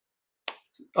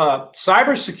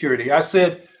cybersecurity, I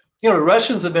said, you know, the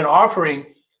Russians have been offering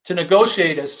to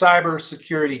negotiate a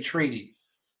cybersecurity treaty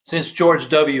since George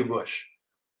W. Bush.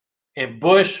 And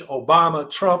Bush, Obama,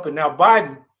 Trump, and now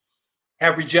Biden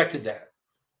have rejected that.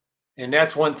 And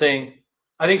that's one thing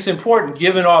I think is important,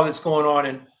 given all that's going on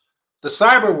in the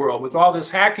cyber world with all this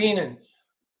hacking and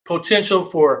potential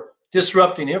for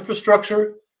disrupting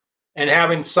infrastructure and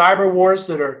having cyber wars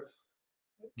that are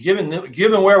given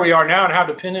where we are now and how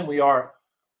dependent we are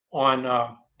on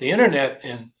the internet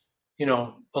and, you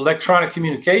know, electronic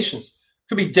communications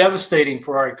could be devastating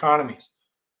for our economies.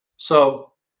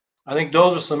 So I think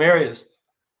those are some areas.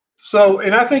 So,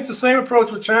 and I think the same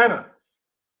approach with China.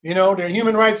 You know, there are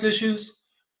human rights issues.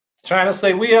 China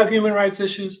say we have human rights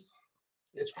issues.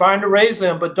 It's fine to raise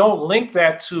them, but don't link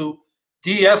that to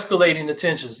de-escalating the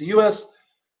tensions. The U.S.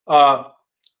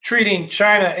 Treating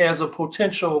China as a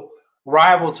potential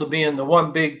rival to being the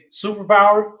one big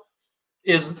superpower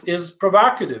is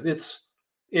provocative. It's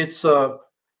it's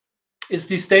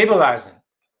destabilizing.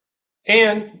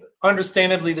 And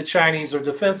understandably, the Chinese are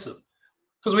defensive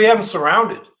because we have them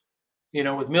surrounded,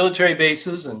 with military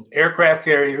bases and aircraft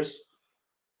carriers.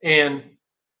 And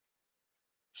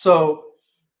so,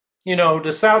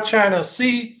 the South China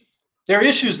Sea, there are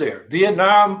issues there.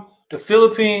 Vietnam, the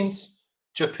Philippines,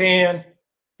 Japan,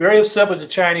 very upset with the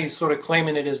Chinese sort of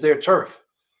claiming it as their turf.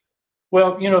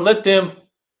 Well, let them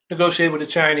negotiate with the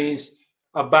Chinese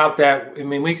about that. I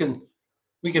mean, we can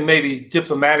maybe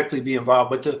diplomatically be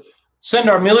involved, but to send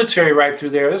our military right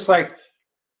through there, it's like,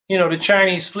 the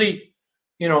Chinese fleet,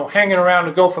 hanging around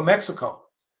the Gulf of Mexico.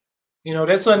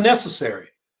 That's unnecessary.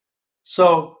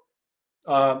 So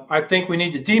I think we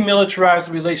need to demilitarize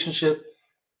the relationship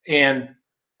and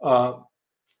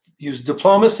use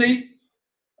diplomacy.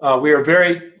 We are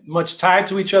very much tied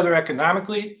to each other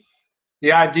economically.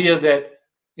 The idea that,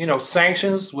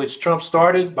 sanctions, which Trump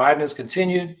started, Biden has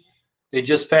continued. They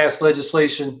just passed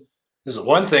legislation. This is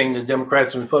one thing that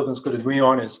Democrats and Republicans could agree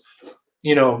on is,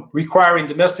 requiring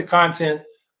domestic content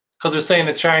because they're saying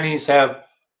the Chinese have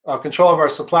control of our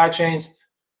supply chains.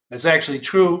 That's actually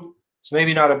true. It's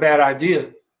maybe not a bad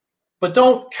idea, but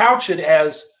don't couch it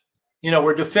as,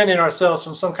 we're defending ourselves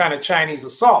from some kind of Chinese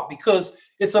assault, because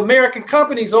it's American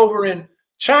companies over in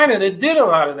China that did a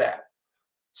lot of that.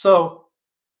 So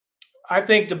I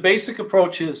think the basic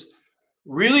approach is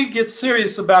really get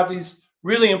serious about these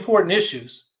really important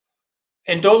issues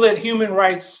and don't let human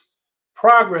rights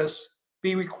progress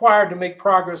be required to make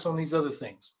progress on these other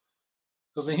things.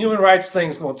 Because the human rights thing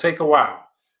is going to take a while.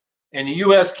 And the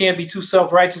U.S. can't be too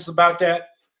self-righteous about that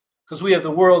because we have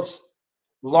the world's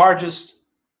largest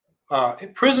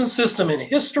prison system in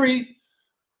history.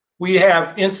 We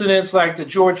have incidents like the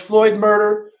George Floyd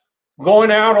murder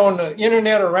going out on the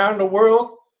internet around the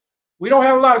world. We don't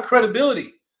have a lot of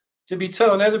credibility to be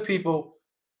telling other people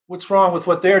what's wrong with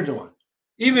what they're doing,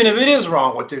 even if it is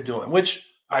wrong what they're doing, which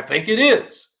I think it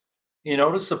is.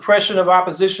 The suppression of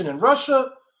opposition in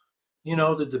Russia,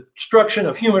 the destruction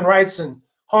of human rights in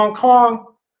Hong Kong,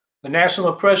 the national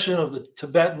oppression of the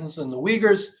Tibetans and the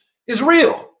Uyghurs is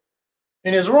real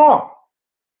and is wrong.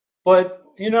 But,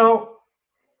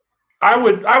 I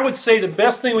would say the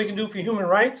best thing we can do for human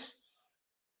rights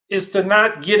is to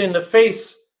not get in the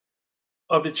face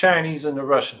of the Chinese and the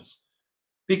Russians,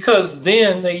 because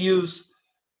then they use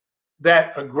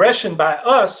that aggression by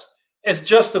us as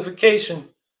justification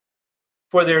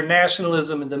for their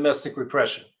nationalism and domestic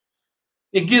repression.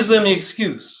 It gives them the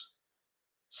excuse.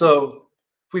 So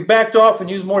if we backed off and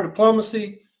used more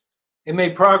diplomacy and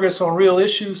made progress on real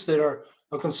issues that are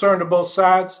a concern to both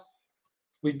sides,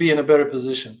 we'd be in a better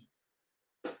position.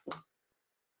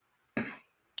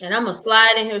 And I'm going to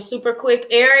slide in here super quick,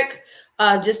 Eric,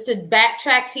 just to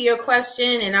backtrack to your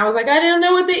question. And I was like, I didn't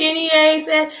know what the NEA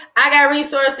said. I got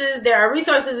resources. There are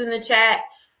resources in the chat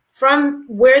from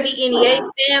where the NEA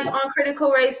stands on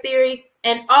critical race theory.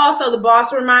 And also the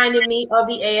boss reminded me of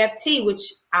the AFT, which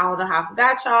I don't know how I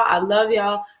forgot y'all. I love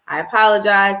y'all. I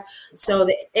apologize. So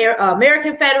the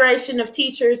American Federation of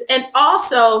Teachers, and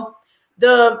also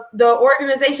the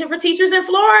Organization for Teachers in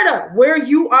Florida, where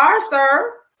you are,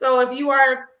 sir. So if you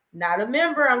are not a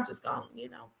member, I'm just going,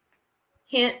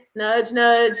 hint, nudge,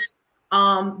 nudge.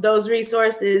 Those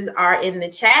resources are in the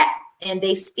chat, and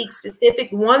they speak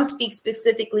one speaks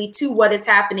specifically to what is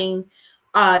happening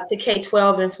to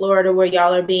K-12 in Florida, where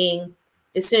y'all are being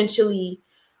essentially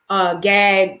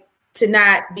gagged to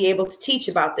not be able to teach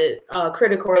about the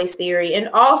critical race theory. And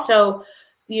also,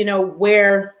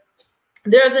 where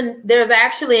there's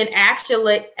actually an action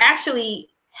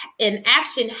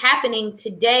happening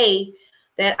today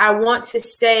that I want to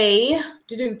say,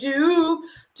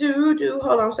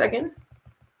 hold on a second.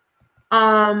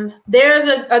 There's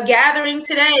a gathering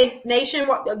today,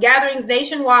 gatherings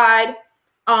nationwide,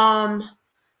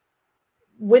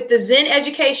 with the Zen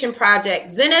Education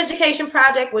Project. Zen Education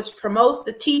Project, which promotes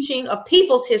the teaching of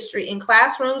people's history in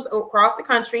classrooms across the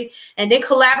country, and in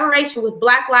collaboration with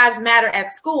Black Lives Matter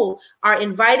at School, are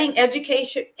inviting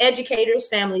educators,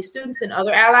 families, students, and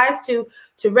other allies to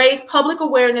raise public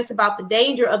awareness about the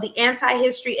danger of the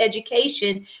anti-history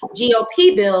education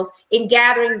GOP bills in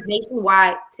gatherings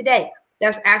nationwide today.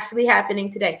 That's actually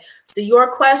happening today. So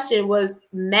your question was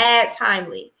mad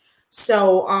timely.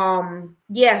 So,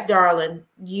 yes, darling,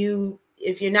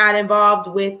 if you're not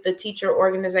involved with the teacher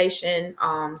organization,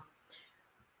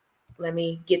 let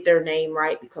me get their name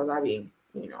right because I be,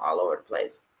 all over the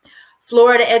place.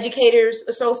 Florida Educators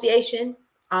Association.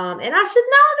 And I should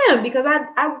know them because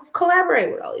I collaborate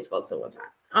with all these folks at one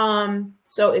time.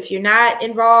 So if you're not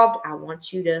involved, I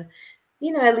want you to,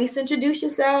 at least introduce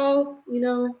yourself,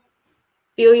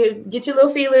 get your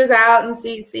little feelers out and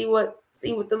see what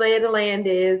the lay of the land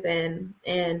is, and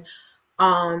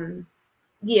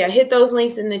hit those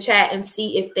links in the chat and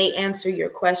see if they answer your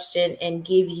question and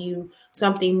give you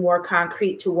something more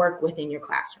concrete to work with in your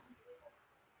classroom.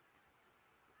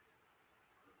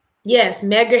 Yes,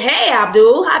 Medgar. Hey,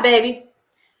 Abdul. Hi, baby.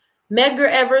 Medgar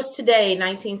Evers today,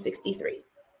 1963.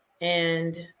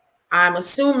 And I'm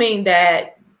assuming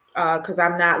that, because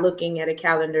I'm not looking at a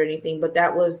calendar or anything, but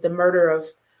that was the murder of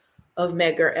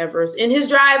Medgar Evers in his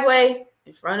driveway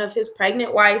in front of his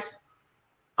pregnant wife.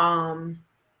 By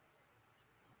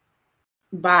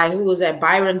who was that?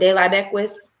 Byron De La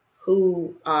Beckwith,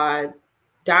 who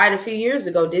died a few years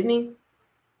ago, didn't he?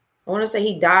 I want to say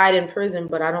he died in prison,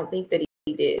 but I don't think that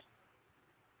he did.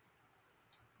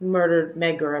 Murdered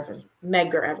Medgar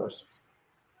Evers.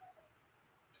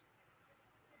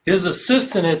 His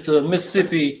assistant at the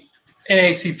Mississippi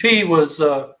NAACP was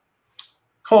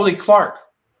Coley Clark,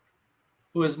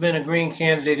 who has been a Green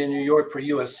candidate in New York for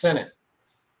U.S. Senate,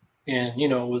 and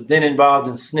was then involved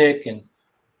in SNCC and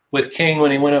with King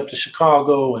when he went up to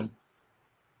Chicago, and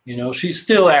she's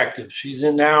still active. She's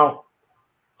in now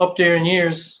up there in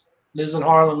years, lives in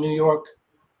Harlem, New York,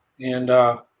 and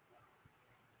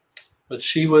but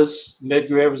she was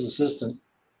Medgar Evers' assistant.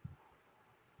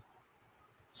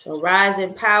 So rise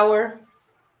in power.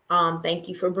 Thank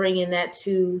you for bringing that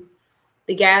to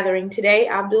the gathering today,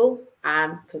 Abdul.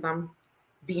 Because I'm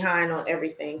behind on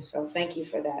everything, so thank you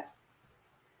for that.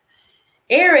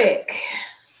 Eric,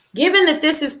 given that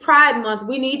this is Pride Month,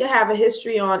 we need to have a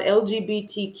history on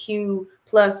LGBTQ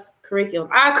plus curriculum.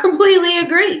 I completely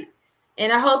agree.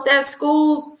 And I hope that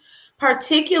schools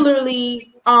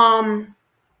particularly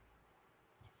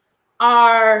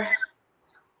are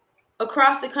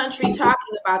across the country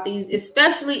talking about these,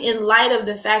 especially in light of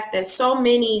the fact that so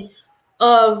many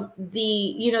of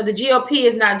the GOP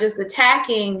is not just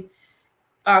attacking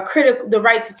the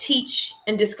right to teach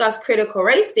and discuss critical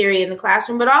race theory in the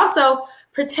classroom, but also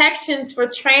protections for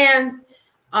trans,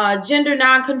 gender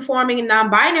non-conforming and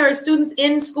non-binary students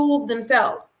in schools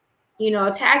themselves,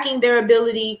 attacking their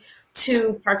ability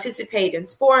to participate in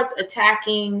sports,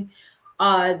 attacking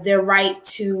their right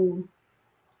to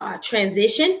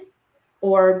transition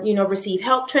or, receive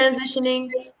help transitioning,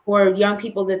 or young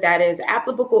people that is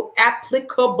applicable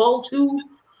to.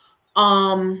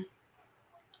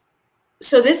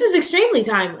 So this is extremely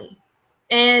timely.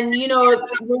 And,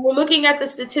 when we're looking at the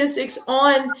statistics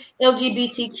on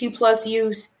LGBTQ plus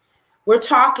youth, we're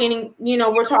talking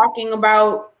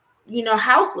about,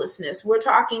 houselessness. We're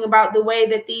talking about the way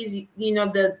that these,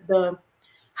 the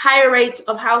higher rates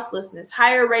of houselessness,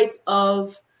 higher rates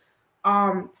of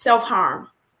self-harm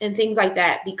and things like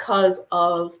that because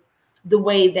of the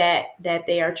way that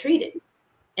they are treated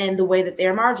and the way that they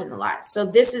are marginalized. So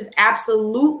this is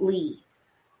absolutely,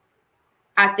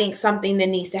 I think, something that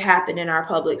needs to happen in our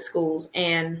public schools.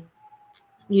 And,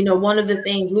 one of the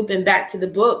things, looping back to the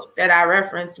book that I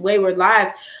referenced, Wayward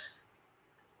Lives,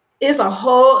 is a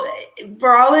whole,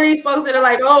 for all of these folks that are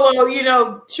like, oh,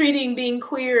 well, treating being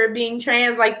queer, being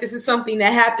trans, like this is something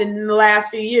that happened in the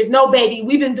last few years. No, baby,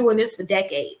 we've been doing this for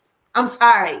decades. I'm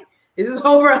sorry. This is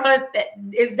over 100,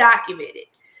 it's documented.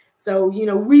 So,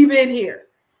 we've been here.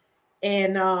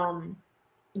 And,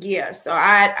 so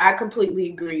I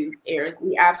completely agree, Eric.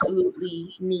 We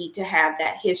absolutely need to have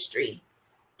that history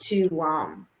to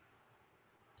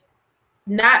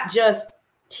not just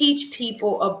teach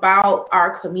people about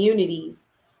our communities,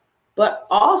 but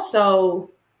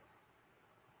also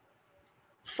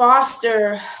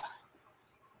foster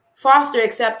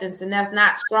acceptance. And that's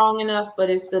not strong enough, but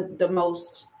it's the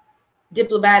most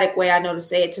diplomatic way I know to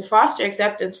say it, to foster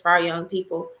acceptance for our young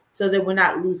people so that we're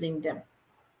not losing them.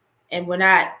 And we're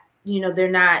not, they're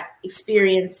not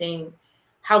experiencing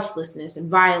houselessness and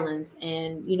violence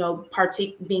and,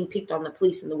 being picked on the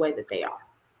police in the way that they are.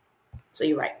 So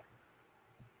you're right.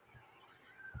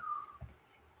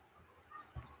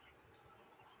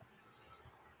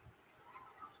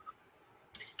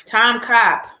 Tom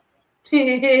Kopp.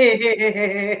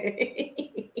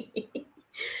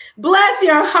 Bless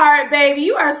your heart, baby.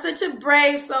 You are such a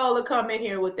brave soul to come in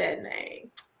here with that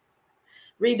name.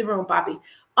 Read the room, Poppy.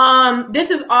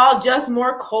 This is all just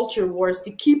more culture wars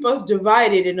to keep us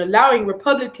divided and allowing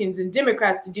Republicans and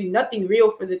Democrats to do nothing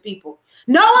real for the people.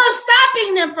 No one's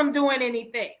stopping them from doing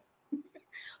anything.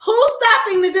 Who's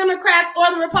stopping the Democrats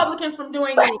or the Republicans from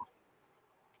doing anything?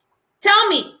 Tell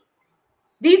me.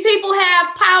 These people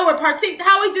have power.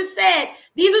 How we just said,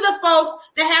 these are the folks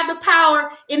that have the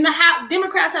power in the House.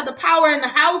 Democrats have the power in the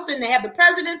House and they have the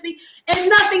presidency, and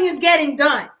nothing is getting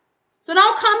done. So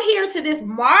don't come here to this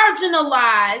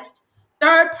marginalized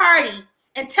third party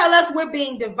and tell us we're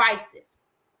being divisive.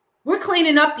 We're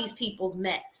cleaning up these people's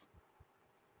mess.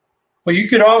 Well, you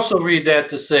could also read that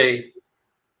to say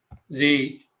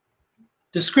the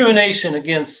discrimination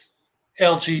against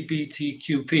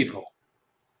LGBTQ people,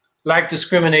 like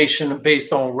discrimination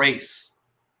based on race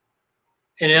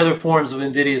and other forms of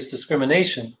invidious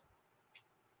discrimination,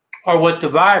 are what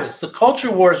divide us. The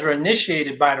culture wars are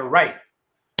initiated by the right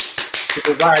to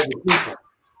divide the people.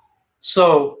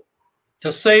 So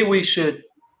to say we should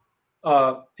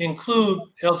include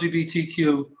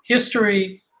LGBTQ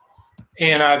history,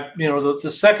 and the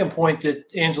second point that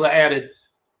Angela added,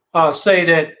 say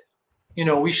that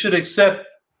we should accept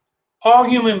all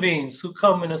human beings who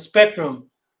come in a spectrum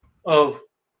of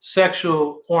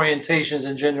sexual orientations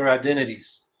and gender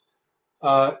identities,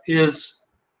 is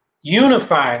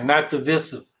unifying, not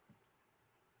divisive.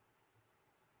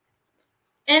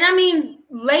 And I mean,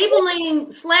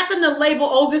 slapping the label,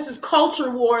 oh, this is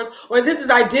culture wars or this is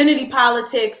identity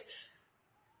politics,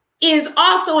 is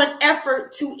also an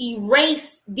effort to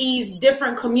erase these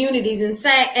different communities and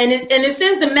say, and it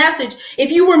sends the message,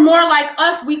 if you were more like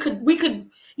us, we could,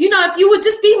 if you would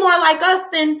just be more like us,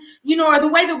 then, or the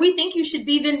way that we think you should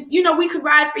be, then, we could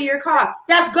ride for your cause.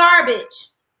 That's garbage.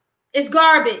 It's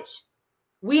garbage.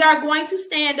 We are going to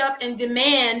stand up and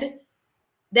demand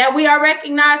that we are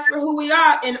recognized for who we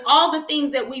are and all the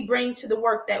things that we bring to the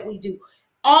work that we do.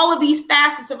 All of these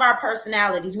facets of our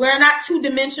personalities. We're not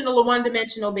two-dimensional or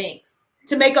one-dimensional beings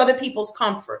to make other people's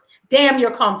comfort. Damn your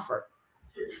comfort.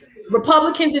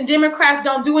 Republicans and Democrats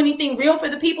don't do anything real for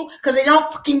the people because they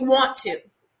don't fucking want to.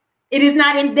 It is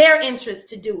not in their interest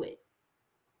to do it.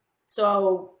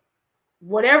 So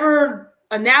whatever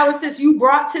analysis you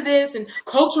brought to this and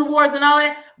culture wars and all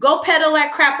that, go peddle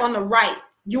that crap on the right.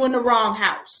 You in the wrong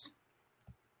house.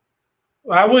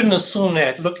 Well, I wouldn't assume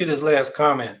that. Look at his last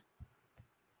comment.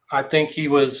 I think he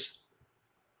was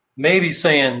maybe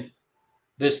saying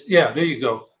this. Yeah, there you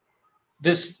go.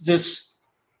 This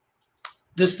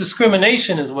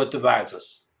discrimination is what divides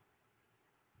us.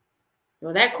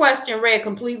 Well, that question read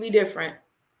completely different.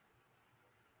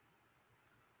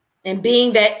 And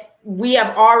being that we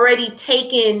have already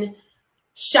taken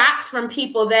shots from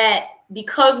people that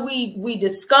because we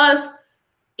discuss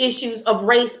issues of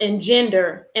race and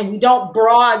gender and we don't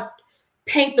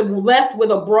paint the left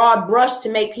with a broad brush to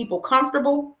make people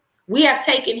comfortable, we have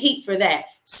taken heat for that.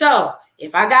 So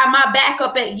if I got my back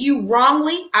up at you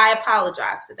wrongly, I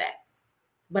apologize for that.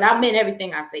 But I meant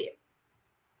everything I said.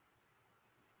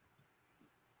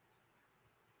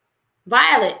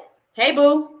 Violet, hey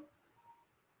boo.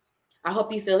 I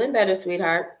hope you're feeling better,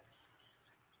 sweetheart.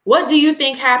 What do you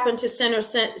think happened to Senator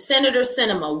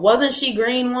Sinema? Wasn't she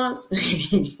green once?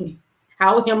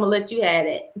 How am I gonna let you have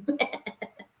it?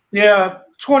 Yeah,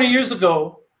 20 years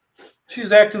ago, she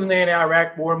was active in the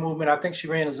anti-Iraq war movement. I think she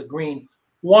ran as a green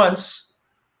once.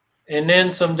 And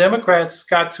then some Democrats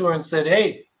got to her and said,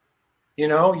 hey,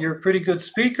 you're a pretty good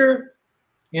speaker.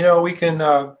 We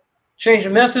can change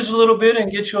the message a little bit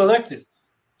and get you elected.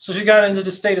 So she got into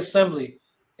the state assembly.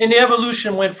 And the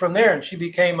evolution went from there. And she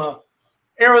became a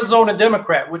Arizona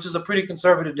Democrat, which is a pretty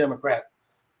conservative Democrat.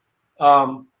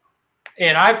 And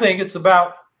I think it's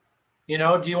about,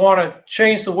 do you want to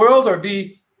change the world or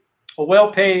be a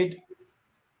well-paid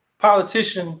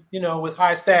politician, with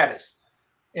high status?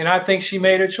 And I think she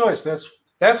made her choice.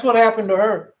 That's what happened to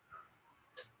her.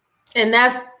 And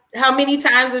that's how many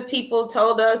times have people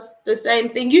told us the same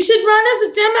thing? You should run as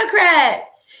a Democrat.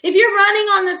 If you're running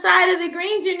on the side of the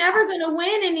Greens, you're never going to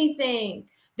win anything.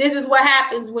 This is what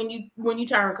happens when you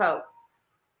turn coat.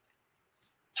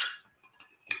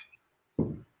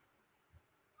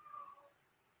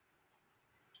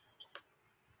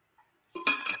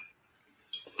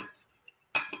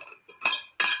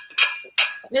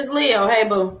 Ms. Leo, hey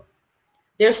boo.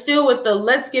 They're still with the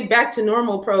let's get back to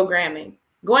normal programming.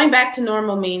 Going back to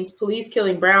normal means police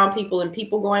killing brown people and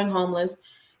people going homeless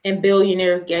and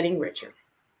billionaires getting richer.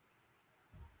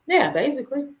 Yeah,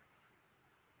 basically.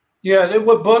 Yeah,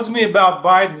 what bugs me about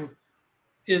Biden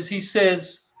is he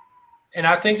says, and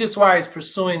I think that's why he's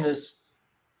pursuing this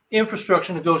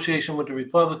infrastructure negotiation with the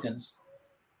Republicans.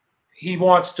 He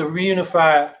wants to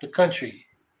reunify the country,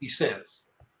 he says.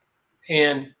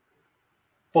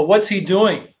 But what's he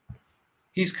doing?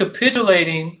 He's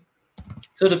capitulating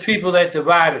to the people that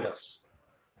divided us,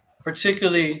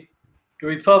 particularly the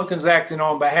Republicans acting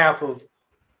on behalf of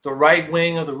the right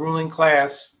wing of the ruling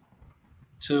class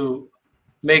to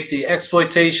make the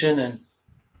exploitation and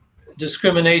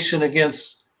discrimination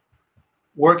against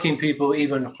working people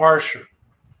even harsher.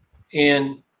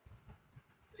 And,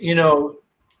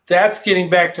 that's getting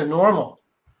back to normal.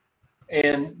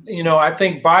 And, I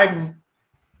think Biden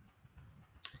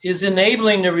is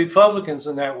enabling the Republicans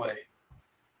in that way,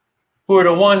 who are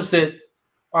the ones that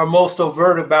are most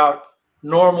overt about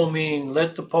normal mean,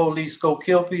 let the police go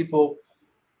kill people,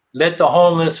 let the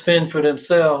homeless fend for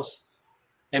themselves,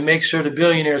 and make sure the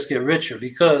billionaires get richer.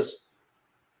 Because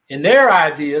in their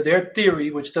idea, their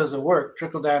theory, which doesn't work,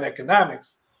 trickle-down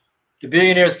economics, the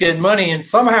billionaires get money and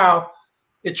somehow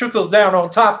it trickles down on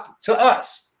top to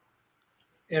us.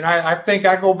 And I think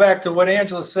I go back to what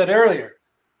Angela said earlier.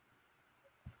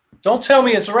 Don't tell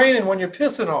me it's raining when you're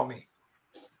pissing on me.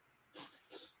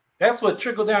 That's what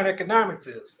trickle-down economics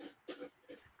is.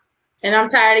 And I'm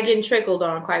tired of getting trickled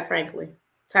on, quite frankly.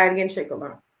 Tired of getting trickled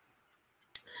on.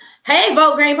 Hey,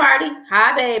 Vote Green Party.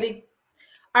 Hi, baby.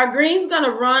 Are Greens going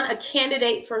to run a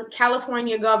candidate for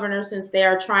California governor since they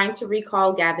are trying to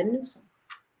recall Gavin Newsom?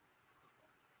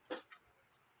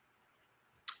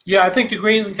 Yeah, I think the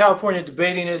Greens in California are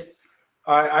debating it.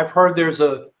 I've heard there's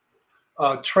a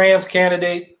trans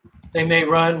candidate they may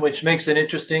run, which makes it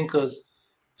interesting because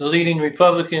the leading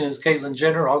Republican is Caitlyn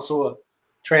Jenner, also a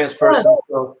trans person.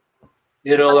 So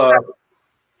it'll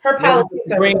her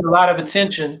politics bring a lot of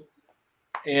attention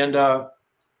and a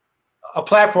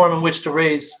platform in which to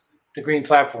raise the Green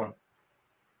platform.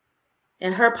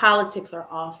 And her politics are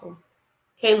awful.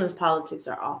 Caitlyn's politics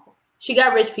are awful. She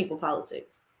got rich people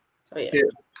politics. So yeah.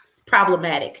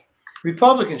 Problematic.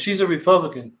 Republican. She's a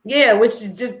Republican. Yeah, which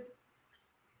is just,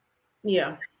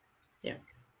 yeah.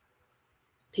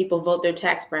 People vote their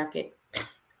tax bracket.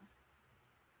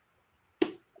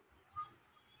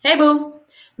 Hey, boo.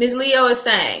 Ms. Leo is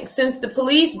saying, since the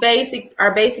police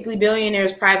are basically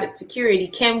billionaires' private security,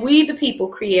 can we, the people,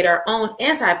 create our own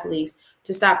anti-police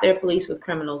to stop their police with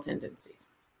criminal tendencies?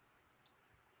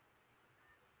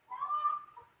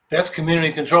 That's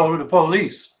community control of the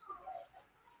police.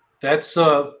 That's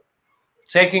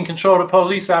taking control of the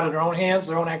police out of their own hands,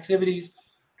 their own activities,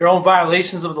 their own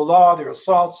violations of the law, their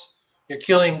assaults, their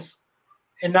killings,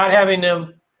 and not having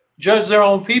them judge their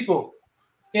own people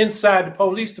inside the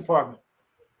police department.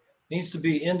 It needs to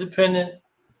be independent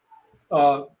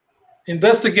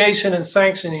investigation and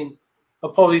sanctioning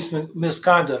of police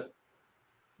misconduct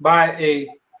by a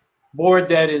board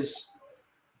that is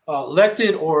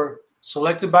elected or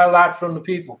selected by lot from the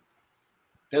people.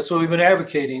 That's what we've been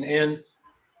advocating. And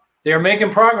they're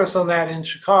making progress on that in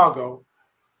Chicago.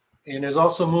 And there's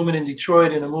also a movement in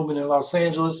Detroit and a movement in Los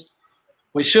Angeles.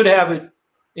 We should have it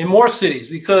in more cities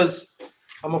because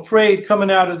I'm afraid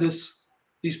coming out of these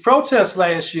protests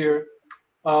last year,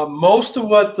 most of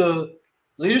what the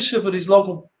leadership of these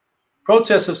local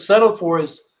protests have settled for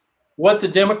is what the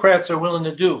Democrats are willing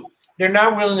to do. They're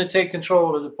not willing to take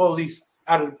control of the police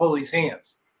out of the police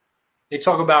hands. They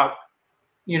talk about,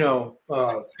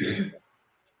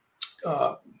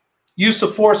 use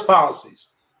of force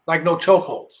policies, like no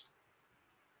chokeholds.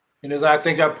 And as I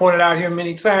think I pointed out here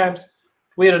many times,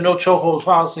 we had a no chokehold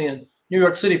policy in New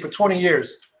York City for 20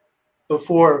 years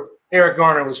before Eric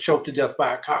Garner was choked to death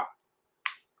by a cop.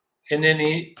 And then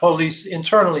the police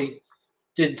internally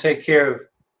didn't take care of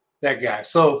that guy.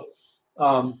 So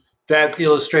that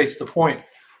illustrates the point.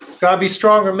 Got to be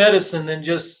stronger medicine than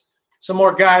just some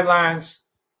more guidelines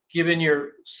given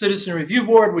your citizen review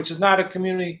board, which is not a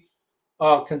community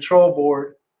control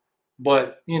board,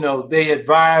 but they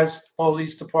advise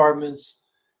police departments.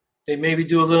 They maybe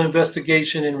do a little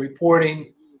investigation and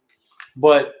reporting,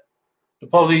 but the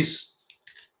police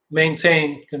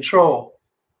maintain control.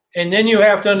 And then you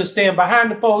have to understand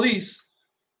behind the police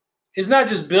is not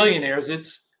just billionaires,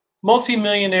 it's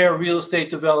multimillionaire real estate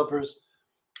developers.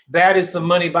 That is the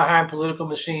money behind political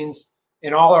machines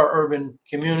in all our urban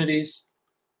communities.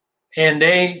 And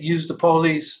they use the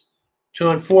police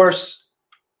to enforce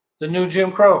the new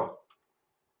Jim Crow,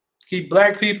 keep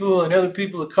Black people and other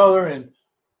people of color and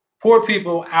poor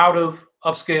people out of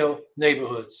upscale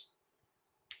neighborhoods,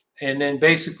 and then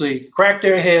basically crack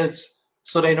their heads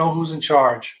so they know who's in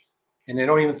charge, and they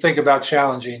don't even think about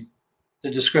challenging the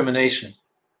discrimination.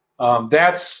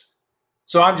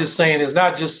 So I'm just saying it's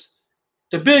not just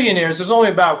the billionaires. There's only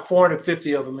about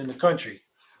 450 of them in the country.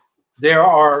 There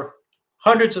are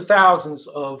hundreds of thousands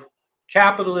of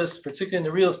capitalists, particularly in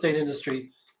the real estate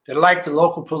industry, that like the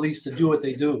local police to do what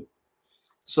they do.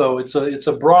 So it's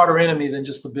a broader enemy than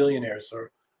just the billionaires or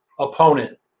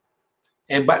opponent.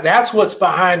 But that's what's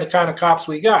behind the kind of cops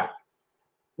we got.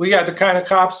 We got the kind of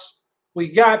cops we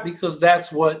got because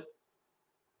that's what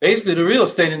basically the real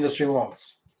estate industry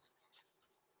wants.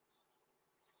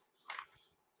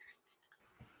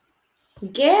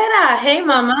 Get Hey,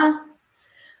 Mama.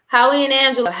 Howie and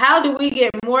Angela, how do we get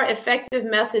more effective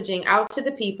messaging out to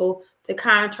the people to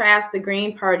contrast the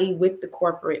Green Party with the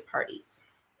corporate parties?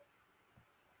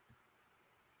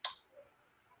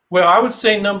 Well, I would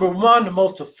say number one, the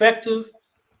most effective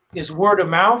is word of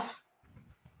mouth,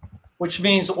 which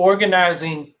means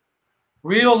organizing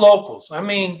real locals. I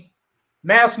mean,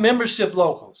 mass membership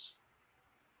locals.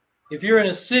 If you're in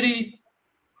a city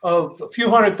of a few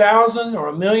 100,000 or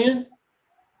 1 million,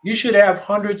 you should have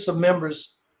hundreds of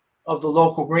members of the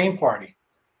local Green Party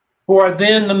who are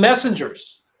then the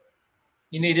messengers.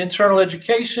 You need internal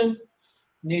education.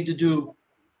 You need to do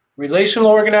relational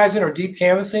organizing or deep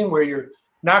canvassing where you're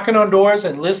knocking on doors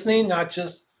and listening, not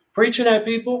just preaching at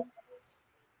people.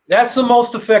 That's the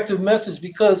most effective message,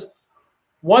 because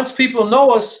once people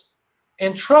know us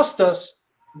and trust us,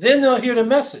 then they'll hear the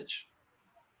message.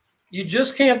 You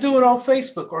just can't do it on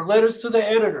Facebook or letters to the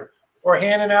editor or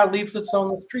handing out leaflets on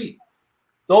the street.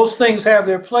 Those things have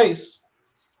their place,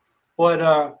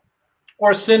 but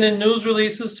or sending news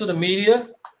releases to the media,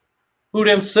 who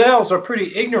themselves are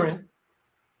pretty ignorant.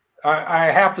 I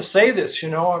have to say this,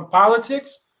 in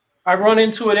politics, I run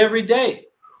into it every day.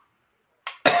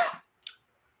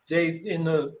 In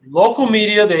the local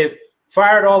media, they've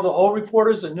fired all the old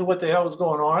reporters that knew what the hell was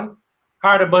going on,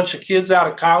 hired a bunch of kids out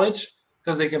of college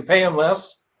because they can pay them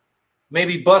less,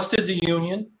 maybe busted the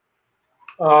union.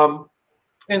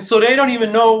 And so they don't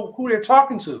even know who they're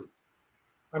talking to.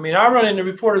 I mean, I run into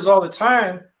reporters all the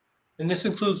time, and this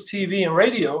includes TV and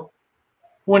radio.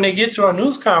 When they get to our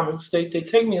news conference, they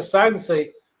take me aside and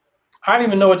say, I don't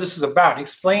even know what this is about.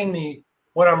 Explain me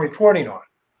what I'm reporting on.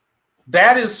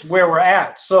 That is where we're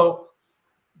at. So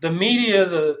the media,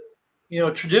 the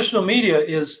traditional media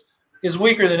is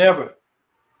weaker than ever.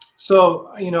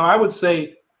 So, I would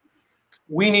say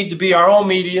we need to be our own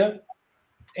media.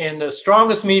 And the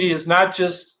strongest media is not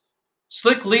just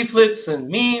slick leaflets and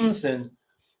memes and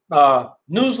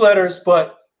newsletters,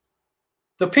 but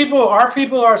our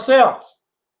people ourselves,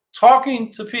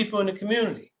 talking to people in the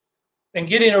community and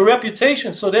getting a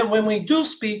reputation so that when we do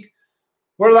speak,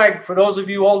 we're like, for those of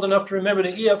you old enough to remember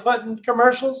the E.F. Hutton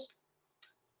commercials,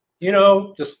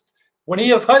 just when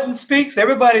E.F. Hutton speaks,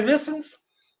 everybody listens.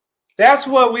 That's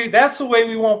the way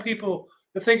we want people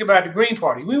to think about the Green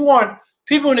Party. We want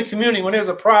people in the community, when there's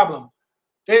a problem,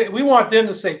 we want them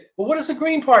to say, well, what does the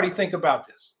Green Party think about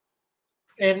this?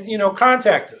 And,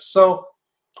 contact us. So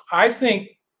I think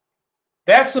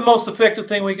that's the most effective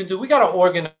thing we can do. We got to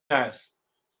organize.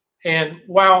 And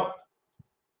while,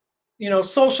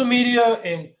 social media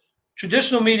and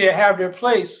traditional media have their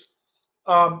place,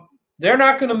 they're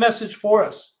not going to message for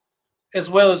us as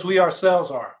well as we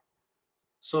ourselves are.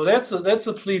 So that's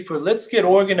a plea for, let's get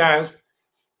organized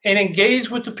and engage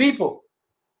with the people,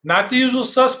 not the usual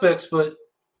suspects, but,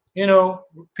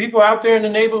 people out there in the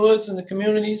neighborhoods and the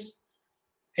communities.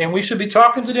 And we should be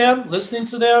talking to them, listening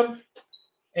to them,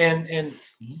 and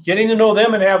getting to know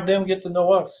them and have them get to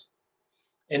know us.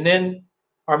 And then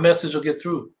our message will get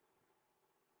through.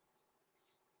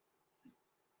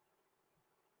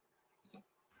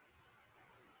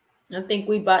 I think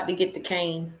we about to get the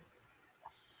cane.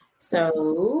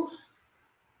 So,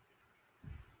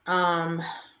 Howie,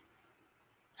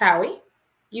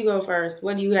 you go first.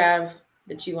 What do you have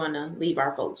that you want to leave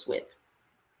our folks with?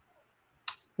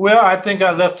 Well, I think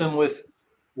I left them with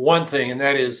one thing, and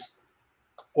that is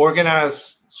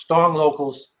organize strong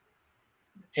locals.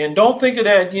 And don't think of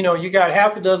that, you got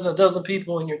half a dozen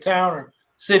people in your town or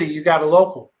city, you got a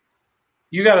local.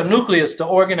 You got a nucleus to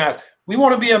organize. We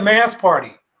want to be a mass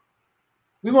party.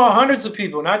 We want hundreds of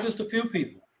people, not just a few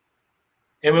people.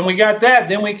 And when we got that,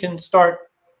 then we can start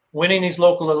winning these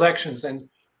local elections and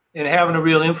having a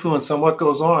real influence on what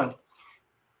goes on.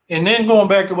 And then going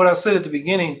back to what I said at the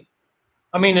beginning,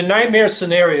 I mean, the nightmare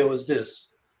scenario is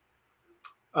this.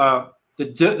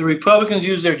 The Republicans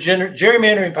use their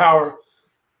gerrymandering power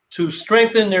to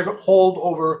strengthen their hold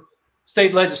over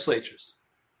state legislatures.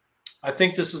 I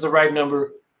think this is the right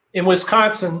number. In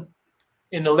Wisconsin,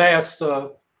 in the last,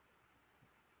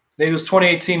 maybe it was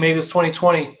 2018, maybe it was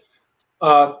 2020,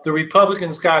 the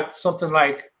Republicans got something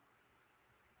like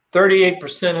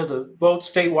 38% of the vote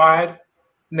statewide,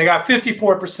 and they got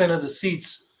 54% of the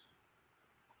seats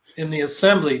in the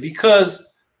assembly because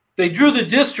they drew the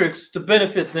districts to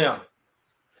benefit them.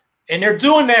 And they're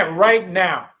doing that right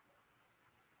now.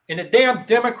 And the damn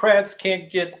Democrats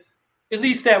can't get at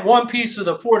least that one piece of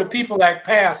the For the People Act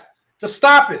passed to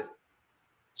stop it.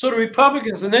 So the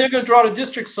Republicans, and then they're going to draw the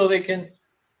districts so they can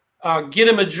get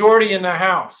a majority in the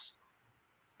House.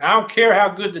 I don't care how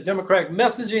good the Democratic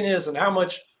messaging is and how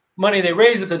much money they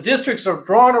raise. If the districts are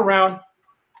drawn around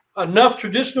enough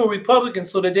traditional Republicans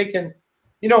so that they can,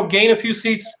 gain a few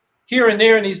seats here and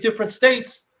there in these different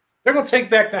states, they're going to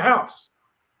take back the House.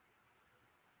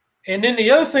 And then the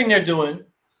other thing they're doing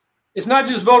is not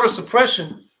just voter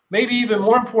suppression. Maybe even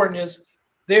more important is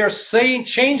They are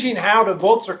changing how the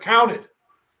votes are counted.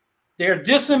 They are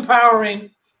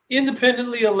disempowering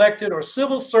independently elected or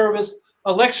civil service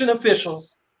election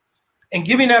officials and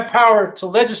giving that power to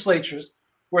legislatures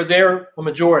where they're a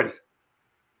majority.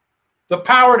 The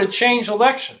power to change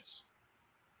elections,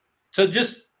 to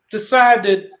just decide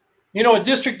that, a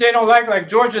district they don't like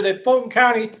Georgia, that Fulton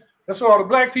County, that's where all the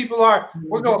black people are.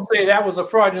 We're going to say that was a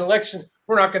fraudulent election.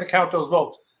 We're not going to count those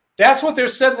votes. That's what they're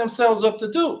setting themselves up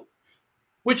to do,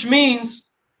 which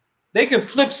means they can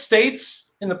flip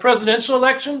states in the presidential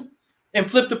election and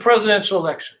flip the presidential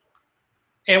election.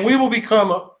 And we will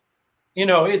become,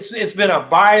 it's been a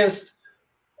biased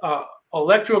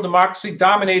electoral democracy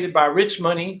dominated by rich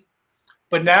money.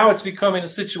 But now it's becoming a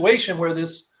situation where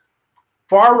this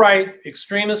far-right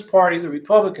extremist party, the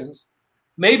Republicans,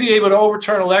 may be able to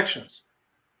overturn elections.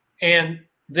 And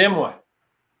then what?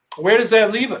 Where does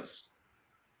that leave us?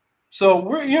 So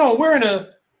we're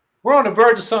on the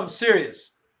verge of something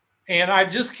serious. And I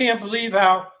just can't believe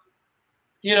how,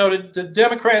 the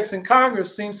Democrats in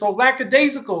Congress seem so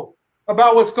lackadaisical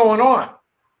about what's going on.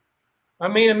 I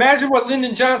mean, imagine what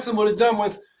Lyndon Johnson would have done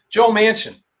with Joe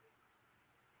Manchin.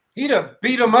 He'd have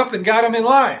beat him up and got him in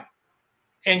line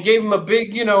and gave him a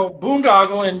big,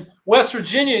 boondoggle in West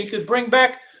Virginia. He could bring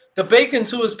back the bacon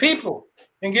to his people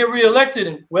and get reelected.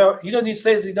 And, well, he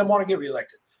says he doesn't want to get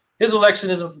reelected. His election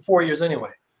isn't for 4 years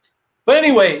anyway. But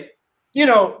anyway,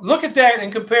 look at that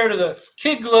and compare to the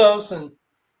kid gloves. And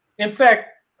in fact,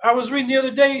 I was reading the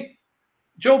other day,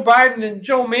 Joe Biden and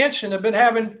Joe Manchin have been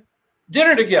having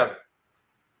dinner together.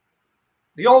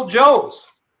 The old Joes.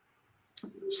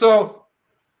 So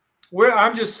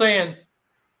I'm just saying,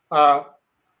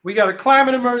 we got a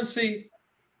climate emergency.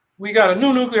 We got a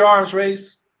new nuclear arms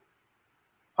race.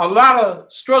 A lot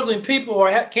of struggling people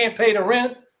can't pay the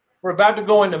rent. We're about to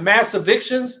go into mass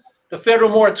evictions. The federal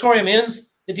moratorium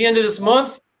ends at the end of this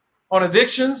month on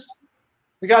evictions.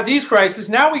 We got these crises.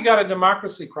 Now we got a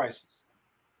democracy crisis.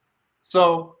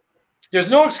 So there's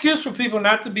no excuse for people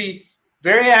not to be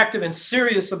very active and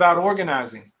serious about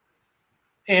organizing.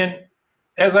 And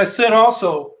as I said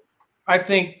also, I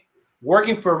think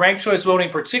working for ranked choice voting,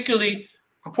 particularly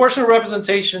proportional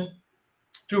representation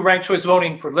through ranked choice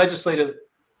voting for legislative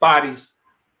bodies,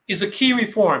 is a key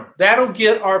reform. That'll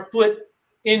get our foot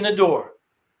in the door.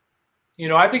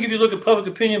 I think if you look at public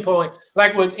opinion polling,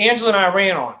 like what Angela and I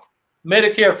ran on,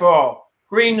 Medicare for all,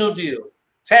 Green New Deal,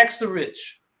 tax the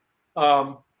rich,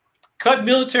 cut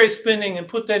military spending and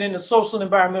put that into social and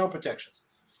environmental protections.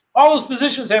 All those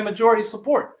positions had majority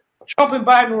support. Trump and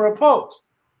Biden were opposed.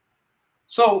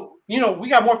 So, we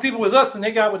got more people with us than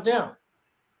they got with them.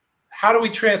 How do we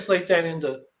translate that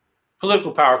into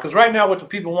political power? Because right now what the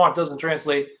people want doesn't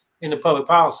translate into public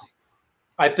policy.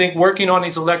 I think working on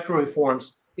these electoral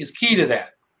reforms is key to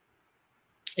that.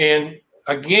 And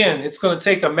again, it's going to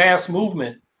take a mass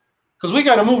movement because we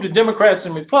got to move the Democrats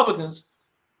and Republicans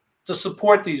to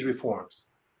support these reforms.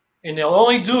 And they'll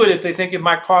only do it if they think it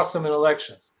might cost them in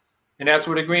elections. And that's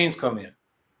where the Greens come in.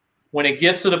 When it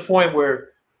gets to the point where,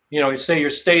 you say your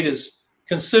state is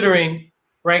considering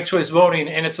ranked choice voting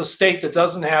and it's a state that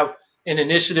doesn't have an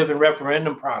initiative and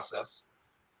referendum process,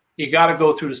 you got to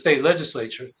go through the state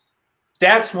legislature.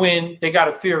 That's when they got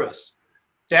to fear us.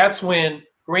 That's when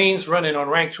Greens running on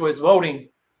ranked choice voting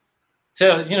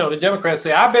tell, the Democrats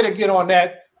say, I better get on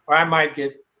that or I might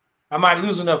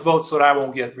lose enough votes so that I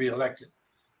won't get reelected.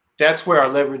 That's where our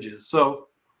leverage is. So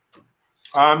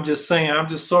I'm just saying, I'm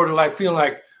just sort of like feeling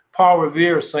like Paul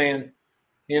Revere saying,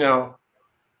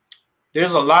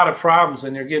 there's a lot of problems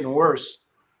and they're getting worse.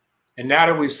 And now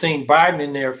that we've seen Biden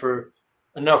in there for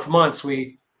enough months,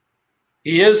 he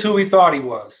is who we thought he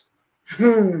was.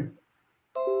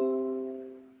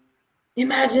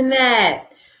 Imagine that.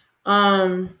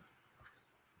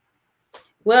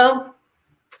 Well,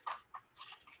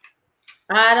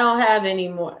 I don't have any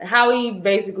more. Howie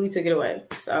basically took it away.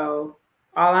 So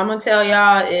all I'm going to tell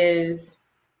y'all is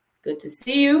good to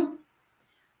see you.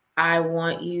 I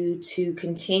want you to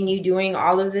continue doing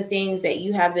all of the things that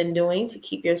you have been doing to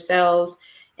keep yourselves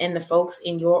and the folks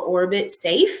in your orbit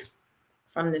safe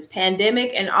from this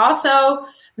pandemic, and also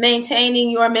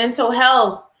maintaining your mental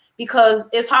health because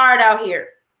it's hard out here.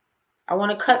 I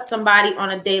want to cut somebody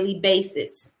on a daily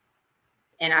basis.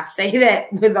 And I say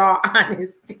that with all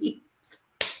honesty.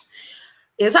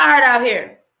 It's hard out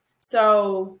here.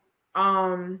 So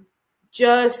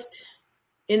just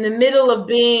in the middle of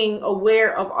being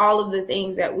aware of all of the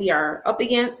things that we are up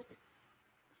against,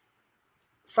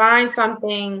 find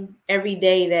something every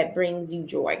day that brings you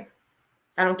joy.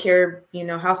 I don't care,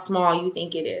 how small you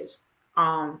think it is,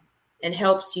 and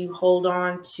helps you hold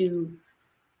on to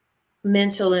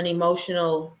mental and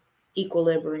emotional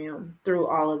equilibrium through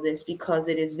all of this, because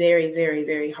it is very, very,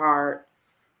 very hard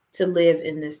to live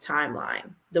in this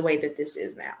timeline the way that this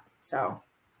is now. So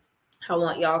I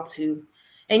want y'all to,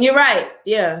 and you're right.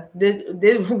 Yeah.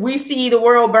 We see the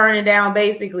world burning down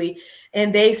basically,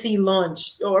 and they see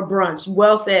lunch or brunch.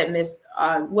 Well said, Miss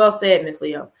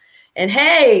Leo. And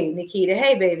hey, Nikita,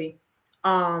 hey, baby.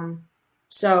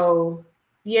 So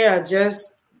yeah,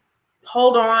 just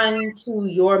hold on to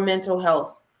your mental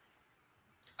health.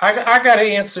 I got to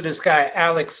answer this guy,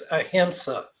 Alex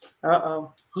Ahimsa.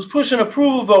 Uh-oh. Who's pushing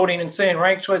approval voting and saying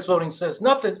ranked choice voting says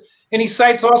nothing. And he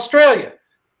cites Australia.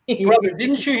 Brother,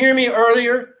 didn't you hear me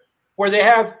earlier where they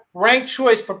have ranked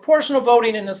choice proportional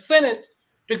voting in the Senate?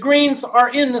 The Greens are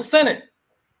in the Senate,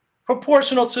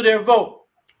 proportional to their vote.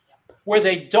 Where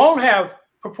they don't have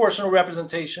proportional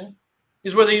representation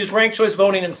is where they use ranked choice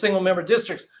voting in single member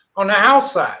districts on the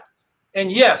House side.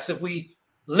 And yes, if we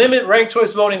limit ranked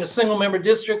choice voting to single member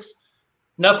districts,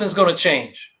 nothing's going to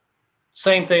change.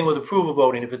 Same thing with approval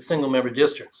voting if it's single member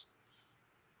districts.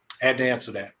 I had to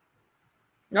answer that.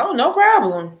 No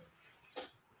problem.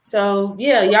 So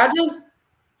yeah, y'all just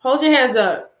hold your heads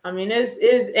up. I mean, this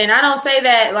is, and I don't say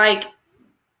that like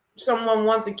someone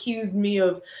once accused me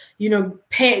of,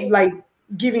 like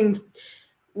giving,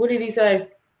 what did he say?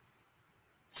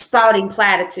 Spouting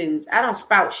platitudes. I don't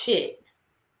spout shit.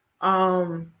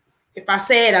 If I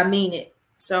say it, I mean it.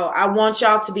 So I want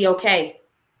y'all to be okay.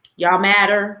 Y'all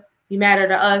matter. You matter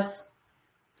to us.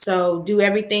 So do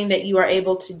everything that you are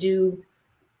able to do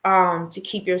to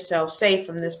keep yourself safe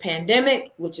from this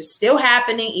pandemic, which is still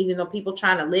happening, even though people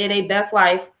trying to live their best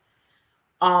life.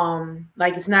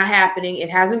 Like it's not happening. It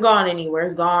hasn't gone anywhere.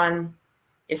 It's gone.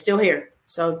 It's still here.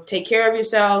 So take care of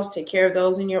yourselves. Take care of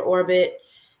those in your orbit.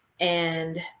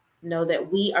 And know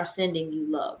that we are sending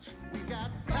you love.